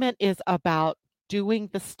alignment is about doing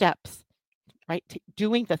the steps, right?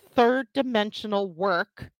 Doing the third dimensional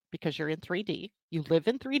work because you're in 3D. You live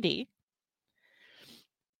in 3D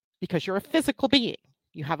because you're a physical being.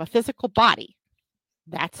 You have a physical body.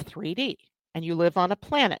 That's 3D. And you live on a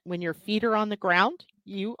planet. When your feet are on the ground,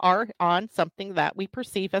 you are on something that we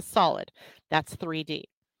perceive as solid. That's 3D.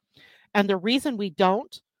 And the reason we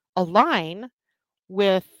don't align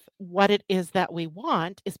with what it is that we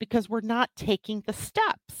want is because we're not taking the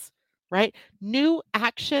steps, right? New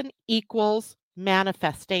action equals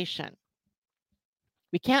manifestation.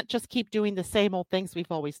 We can't just keep doing the same old things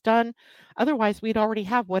we've always done. Otherwise, we'd already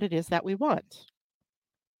have what it is that we want.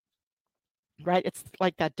 Right? It's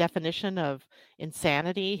like that definition of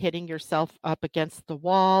insanity, hitting yourself up against the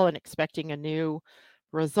wall and expecting a new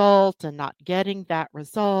result and not getting that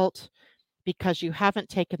result because you haven't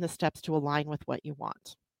taken the steps to align with what you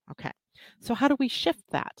want. Okay. So how do we shift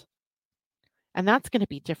that? And that's going to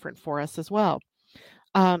be different for us as well.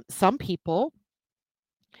 Some people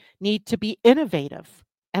need to be innovative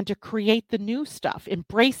and to create the new stuff,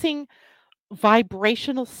 embracing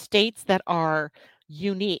vibrational states that are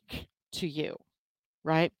unique to you,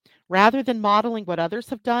 right? Rather than modeling what others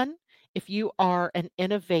have done, if you are an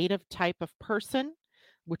innovative type of person,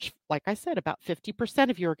 which, like I said, about 50%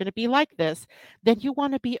 of you are going to be like this, then you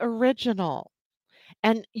want to be original.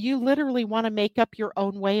 And you literally want to make up your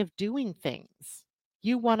own way of doing things.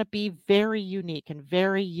 You want to be very unique and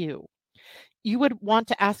very you. You would want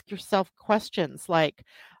to ask yourself questions like,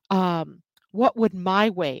 what would my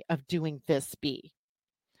way of doing this be?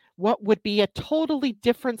 What would be a totally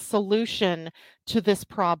different solution to this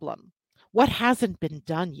problem? What hasn't been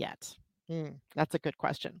done yet? That's a good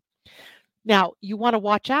question. Now, you want to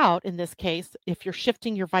watch out in this case if you're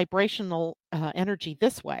shifting your vibrational energy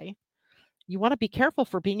this way. You want to be careful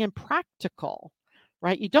for being impractical,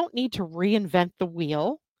 right? You don't need to reinvent the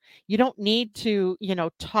wheel. You don't need to,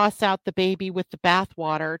 toss out the baby with the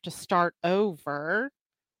bathwater to start over.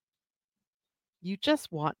 You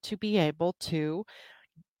just want to be able to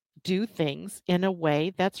do things in a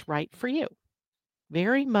way that's right for you.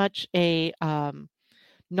 Very much a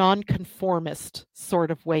nonconformist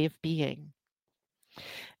sort of way of being.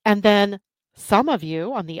 And then some of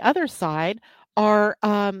you on the other side are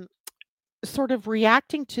sort of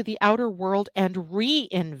reacting to the outer world and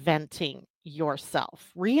reinventing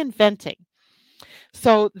yourself, reinventing.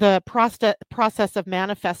 So the process of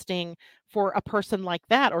manifesting for a person like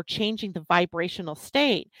that or changing the vibrational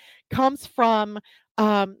state comes from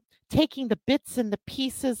taking the bits and the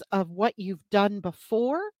pieces of what you've done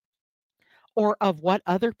before or of what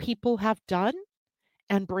other people have done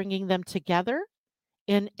and bringing them together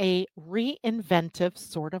in a reinventive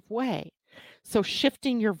sort of way. So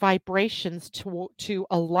shifting your vibrations to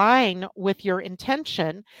align with your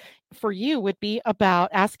intention for you would be about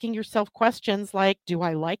asking yourself questions like, do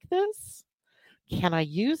I like this? Can I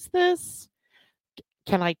use this?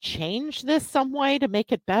 Can I change this some way to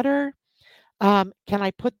make it better? Can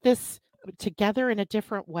I put this together in a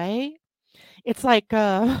different way? It's like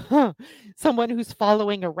someone who's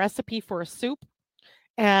following a recipe for a soup.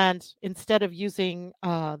 And instead of using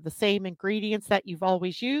the same ingredients that you've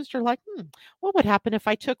always used, you're like, what would happen if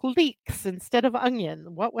I took leeks instead of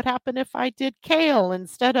onion? What would happen if I did kale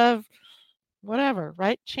instead of whatever,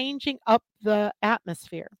 right? Changing up the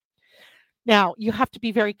atmosphere. Now, you have to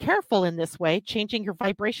be very careful in this way. Changing your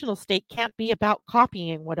vibrational state can't be about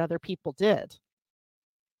copying what other people did.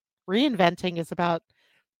 Reinventing is about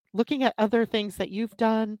looking at other things that you've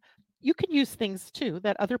done. You can use things too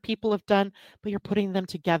that other people have done, but you're putting them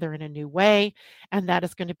together in a new way. And that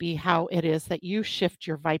is going to be how it is that you shift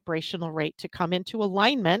your vibrational rate to come into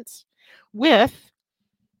alignment with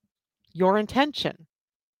your intention,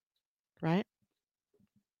 right?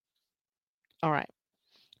 All right.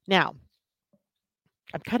 Now,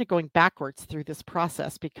 I'm kind of going backwards through this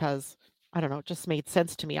process because I don't know, it just made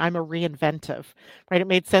sense to me. I'm a reinventive, right? It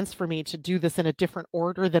made sense for me to do this in a different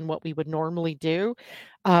order than what we would normally do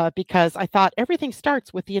because I thought everything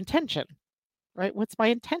starts with the intention, right? What's my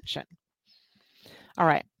intention? All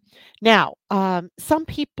right. Now, some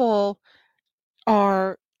people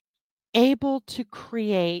are able to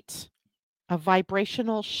create a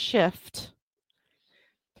vibrational shift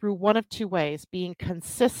through one of two ways, being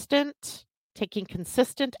consistent, taking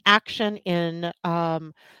consistent action in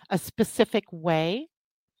a specific way.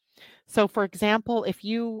 So, for example, if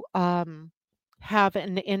you have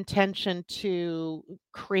an intention to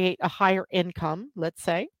create a higher income, let's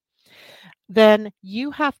say, then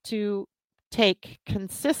you have to take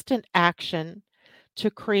consistent action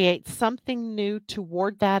to create something new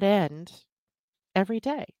toward that end every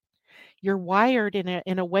day. You're wired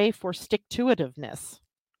in a way for stick-to-itiveness,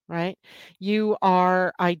 right? You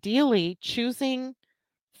are ideally choosing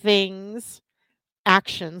things,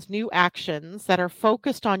 actions, new actions that are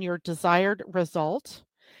focused on your desired result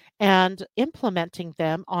and implementing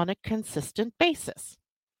them on a consistent basis,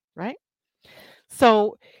 right?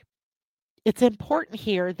 So it's important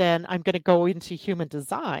here then I'm going to go into human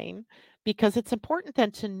design because it's important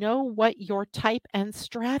then to know what your type and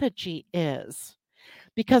strategy is.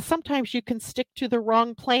 Because sometimes you can stick to the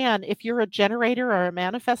wrong plan. If you're a generator or a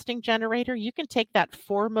manifesting generator, you can take that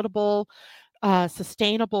formidable,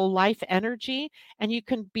 sustainable life energy and you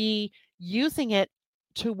can be using it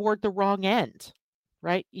toward the wrong end,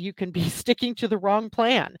 right? You can be sticking to the wrong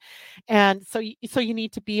plan. And so you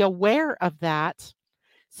need to be aware of that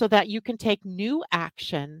so that you can take new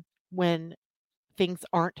action when things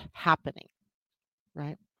aren't happening,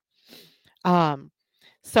 right? Um,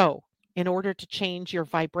 so, in order to change your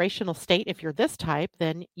vibrational state, if you're this type,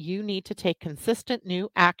 then you need to take consistent new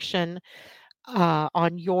action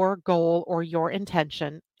on your goal or your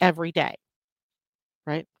intention every day,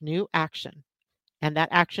 right? New action. And that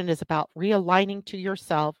action is about realigning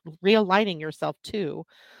yourself to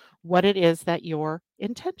what it is that your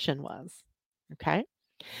intention was. Okay.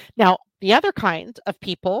 Now, the other kind of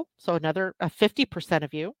people, so another 50%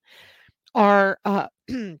 of you, are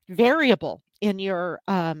variable in your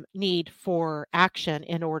need for action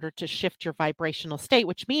in order to shift your vibrational state,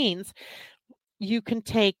 which means you can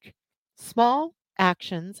take small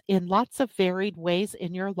actions in lots of varied ways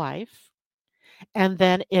in your life and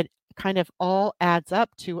then it kind of all adds up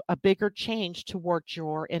to a bigger change towards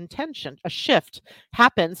your intention. A shift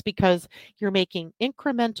happens because you're making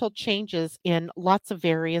incremental changes in lots of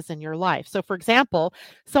areas in your life. So, for example,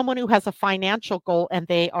 someone who has a financial goal and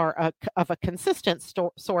they are of a consistent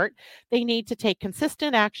sort, they need to take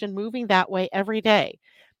consistent action moving that way every day.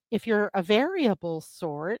 If you're a variable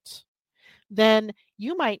sort, then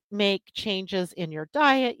you might make changes in your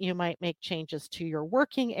diet. You might make changes to your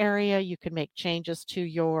working area. You can make changes to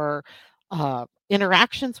your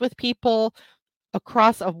interactions with people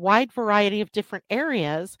across a wide variety of different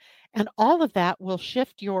areas. And all of that will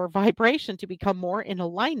shift your vibration to become more in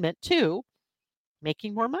alignment to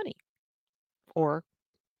making more money or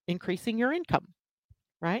increasing your income,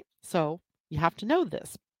 right? So you have to know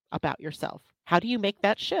this about yourself. How do you make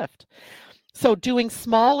that shift? So, doing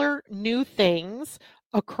smaller, new things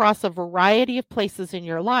across a variety of places in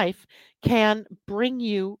your life can bring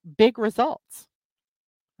you big results,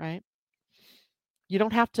 right? You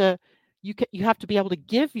don't have to you have to be able to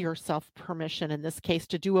give yourself permission in this case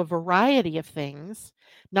to do a variety of things,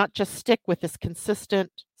 not just stick with this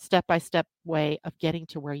consistent step-by-step way of getting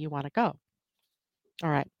to where you want to go. All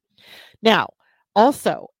right. Now,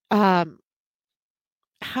 also, how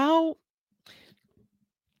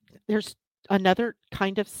there's another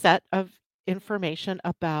kind of set of information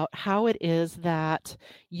about how it is that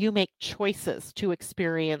you make choices to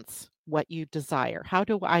experience what you desire. How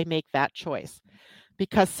do I make that choice?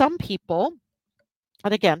 Because some people,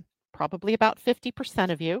 and again, probably about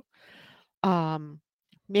 50% of you, um,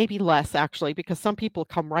 maybe less actually, because some people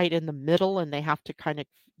come right in the middle and they have to kind of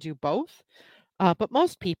do both. But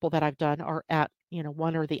most people that I've done are at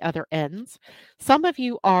one or the other ends. Some of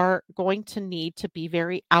you are going to need to be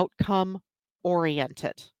very outcome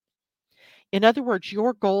oriented. In other words,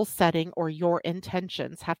 your goal setting or your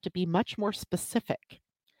intentions have to be much more specific,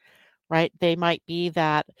 right? They might be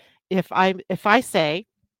that if I say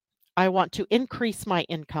I want to increase my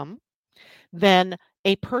income, then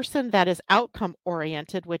a person that is outcome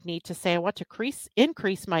oriented would need to say, I want to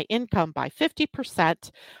increase my income by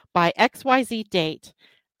 50% by XYZ date.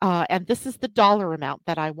 And this is the dollar amount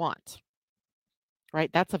that I want, right?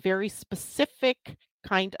 That's a very specific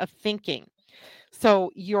kind of thinking.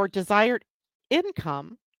 So your desired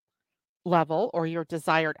income level or your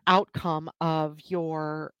desired outcome of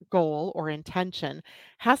your goal or intention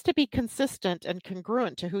has to be consistent and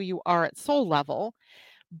congruent to who you are at soul level.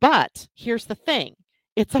 But here's the thing,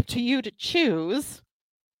 it's up to you to choose,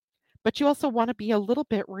 but you also want to be a little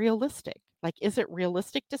bit realistic. Like, is it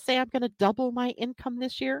realistic to say I'm going to double my income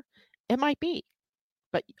this year? It might be,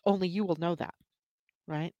 but only you will know that,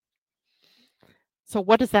 right? So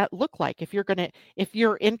what does that look like? If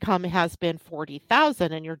your income has been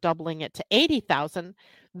 40,000 and you're doubling it to 80,000,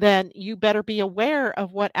 then you better be aware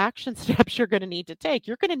of what action steps you're going to need to take.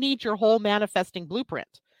 You're going to need your whole manifesting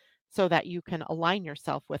blueprint so that you can align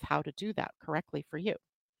yourself with how to do that correctly for you.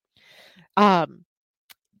 Um,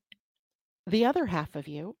 the other half of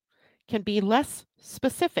you, can be less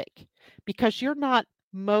specific because you're not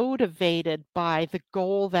motivated by the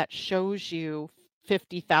goal that shows you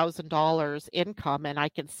 $50,000 income and I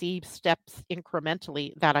can see steps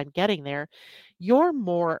incrementally that I'm getting there. You're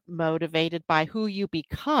more motivated by who you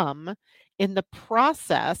become in the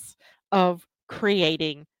process of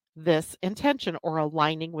creating this intention or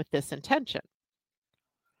aligning with this intention.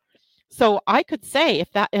 So I could say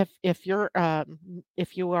if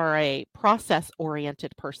you are a process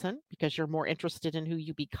oriented person because you're more interested in who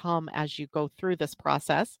you become as you go through this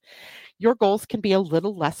process, your goals can be a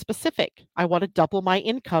little less specific. I want to double my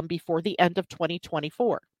income before the end of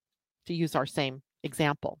 2024, to use our same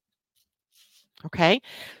example. Okay?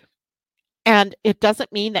 And it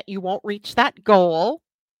doesn't mean that you won't reach that goal,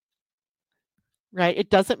 right? It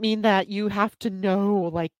doesn't mean that you have to know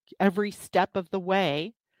like every step of the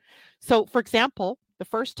way. So, for example, the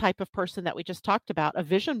first type of person that we just talked about, a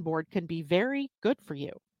vision board can be very good for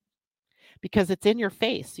you because it's in your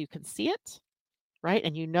face. You can see it, right?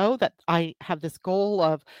 And you know that I have this goal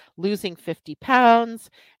of losing 50 pounds,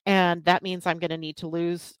 and that means I'm going to need to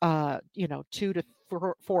lose, 2 to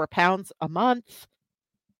 4 pounds a month,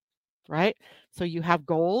 right? So you have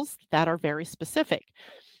goals that are very specific.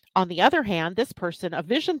 On the other hand, this person, a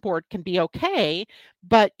vision board can be okay,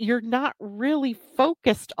 but you're not really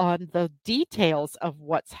focused on the details of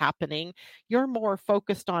what's happening. You're more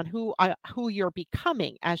focused on who you're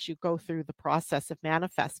becoming as you go through the process of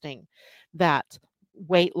manifesting that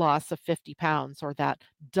weight loss of 50 pounds or that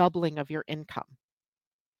doubling of your income.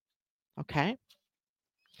 Okay.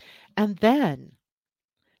 And then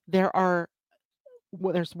there's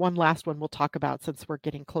one last one we'll talk about since we're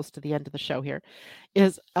getting close to the end of the show here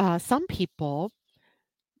is some people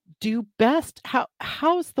do best.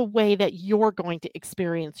 How's the way that you're going to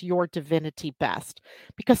experience your divinity best?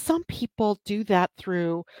 Because some people do that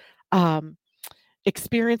through um,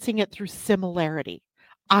 experiencing it through similarity.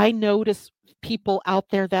 I notice people out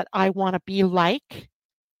there that I want to be like.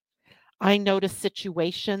 I notice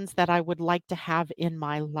situations that I would like to have in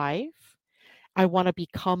my life. I want to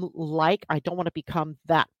become like, I don't want to become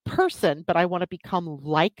that person, but I want to become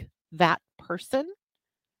like that person.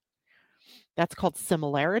 That's called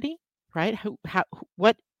similarity, right?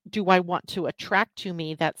 What do I want to attract to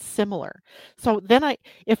me that's similar? So then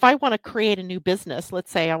if I want to create a new business,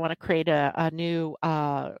 let's say I want to create a new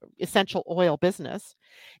essential oil business.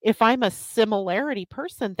 If I'm a similarity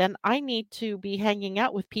person, then I need to be hanging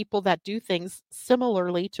out with people that do things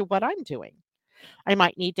similarly to what I'm doing. I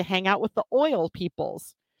might need to hang out with the oil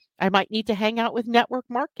peoples. I might need to hang out with network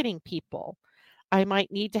marketing people. I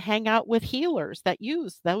might need to hang out with healers that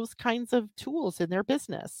use those kinds of tools in their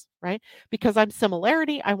business, right? Because I'm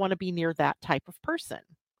similarity, I want to be near that type of person,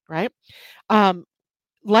 right? Um,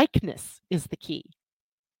 Likeness is the key.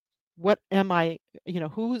 What am I,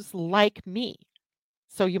 who's like me?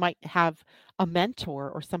 So you might have a mentor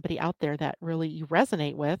or somebody out there that really you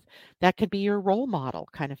resonate with that could be your role model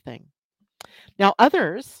kind of thing. Now,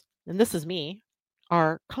 others, and this is me,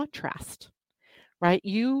 are contrast, right?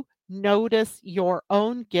 You notice your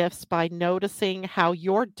own gifts by noticing how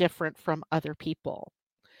you're different from other people.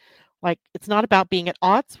 Like, it's not about being at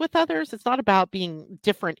odds with others. It's not about being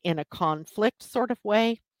different in a conflict sort of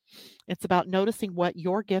way. It's about noticing what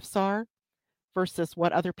your gifts are versus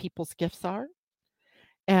what other people's gifts are.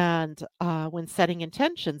 And when setting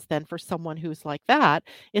intentions, then for someone who's like that,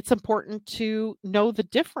 it's important to know the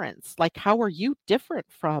difference. Like, how are you different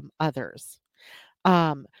from others?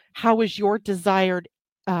 How is your desired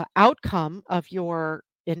outcome of your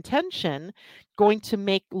intention going to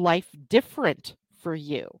make life different for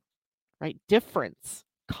you, right? Difference,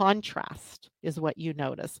 contrast is what you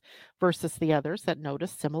notice versus the others that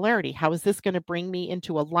notice similarity. How is this going to bring me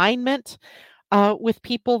into alignment with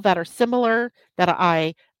people that are similar, that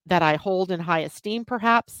I hold in high esteem,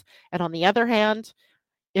 perhaps? And on the other hand,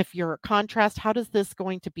 if you're a contrast, how does this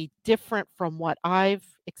going to be different from what I've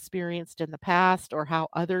experienced in the past or how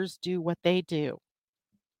others do what they do?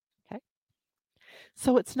 Okay.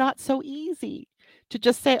 So it's not so easy to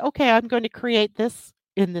just say, okay, I'm going to create this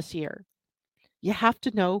in this year. You have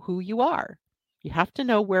to know who you are. You have to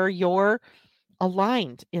know where you're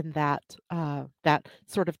aligned in that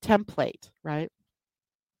sort of template, right?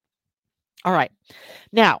 All right.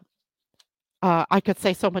 Now, I could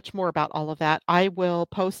say so much more about all of that. I will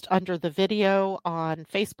post under the video on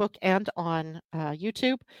Facebook and on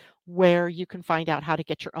YouTube where you can find out how to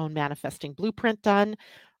get your own manifesting blueprint done.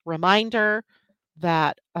 Reminder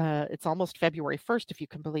that it's almost February 1st, if you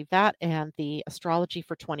can believe that, and the Astrology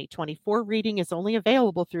for 2024 reading is only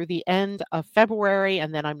available through the end of February,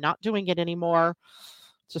 and then I'm not doing it anymore.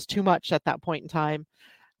 It's just too much at that point in time.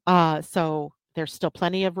 So There's still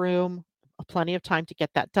plenty of room, plenty of time to get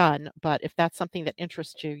that done. But if that's something that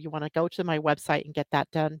interests you, you want to go to my website and get that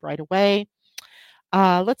done right away.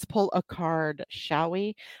 Let's pull a card, shall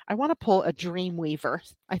we? I want to pull a Dream Weaver.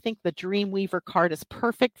 I think the Dream Weaver card is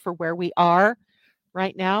perfect for where we are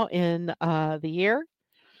right now in the year.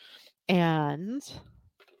 And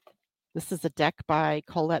this is a deck by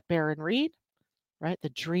Colette Baron Reed, right? The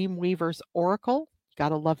Dream Weaver's Oracle.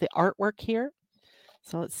 Gotta love the artwork here.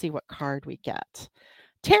 So let's see what card we get.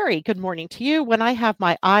 Terry, good morning to you. When I have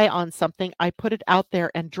my eye on something, I put it out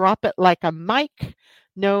there and drop it like a mic,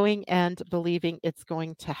 knowing and believing it's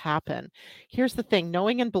going to happen. Here's the thing,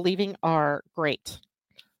 knowing and believing are great,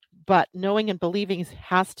 but knowing and believing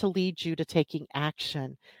has to lead you to taking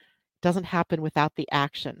action. It doesn't happen without the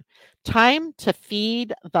action. Time to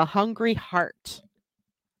feed the hungry heart.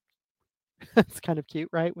 That's kind of cute,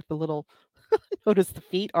 right? With the little, notice the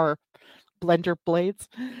feet are blender blades.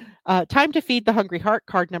 Time to feed the hungry heart,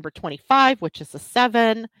 card number 25, which is a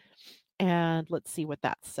 7. And let's see what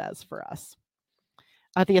that says for us.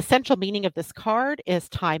 The essential meaning of this card is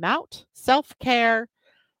time out, self-care,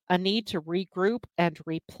 a need to regroup and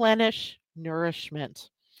replenish nourishment.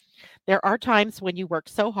 There are times when you work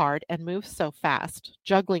so hard and move so fast,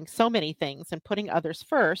 juggling so many things and putting others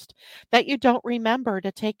first, that you don't remember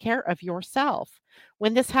to take care of yourself.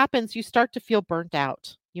 When this happens, you start to feel burnt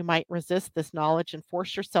out. You might resist this knowledge and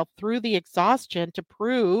force yourself through the exhaustion to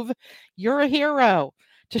prove you're a hero,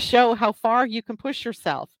 to show how far you can push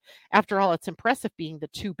yourself. After all, it's impressive being the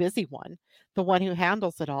too busy one, the one who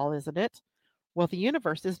handles it all, isn't it? Well, the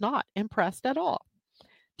universe is not impressed at all.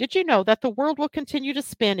 Did you know that the world will continue to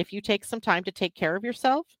spin if you take some time to take care of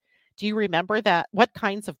yourself? Do you remember that what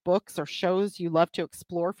kinds of books or shows you love to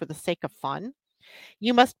explore for the sake of fun?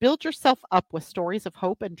 You must build yourself up with stories of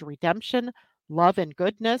hope and redemption, love and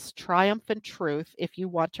goodness, triumph and truth if you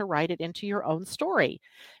want to write it into your own story.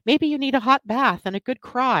 Maybe you need a hot bath and a good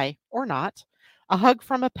cry, or not. A hug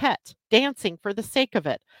from a pet, dancing for the sake of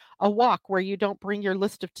it, a walk where you don't bring your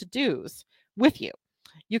list of to-dos with you.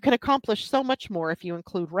 You can accomplish so much more if you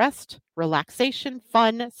include rest, relaxation,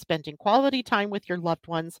 fun, spending quality time with your loved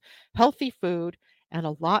ones, healthy food,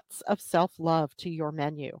 and lots of self-love to your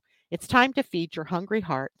menu. It's time to feed your hungry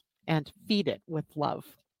heart and feed it with love.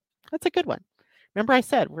 That's a good one. Remember I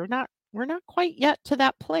said we're not quite yet to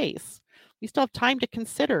that place. We still have time to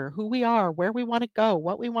consider who we are, where we want to go,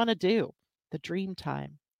 what we want to do. The dream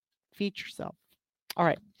time. Feed yourself. All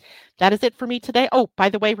right. That is it for me today. Oh, by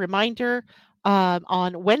the way, reminder,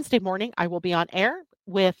 on Wednesday morning, I will be on air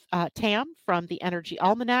with Tam from the Energy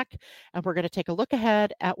Almanac, and we're going to take a look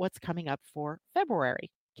ahead at what's coming up for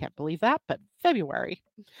February. Can't believe that, but February.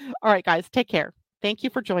 All right, guys, take care. Thank you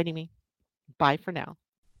for joining me. Bye for now.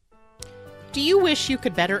 Do you wish you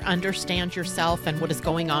could better understand yourself and what is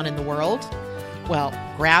going on in the world? Well,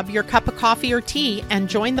 grab your cup of coffee or tea and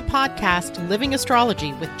join the podcast Living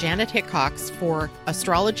Astrology with Janet Hickox for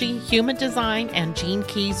astrology, human design, and Gene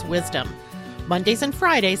Key's wisdom. Mondays and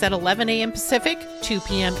Fridays at 11 a.m. Pacific, 2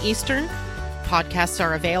 p.m. Eastern. Podcasts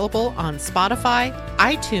are available on Spotify,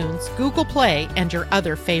 iTunes, Google Play, and your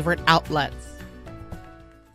other favorite outlets.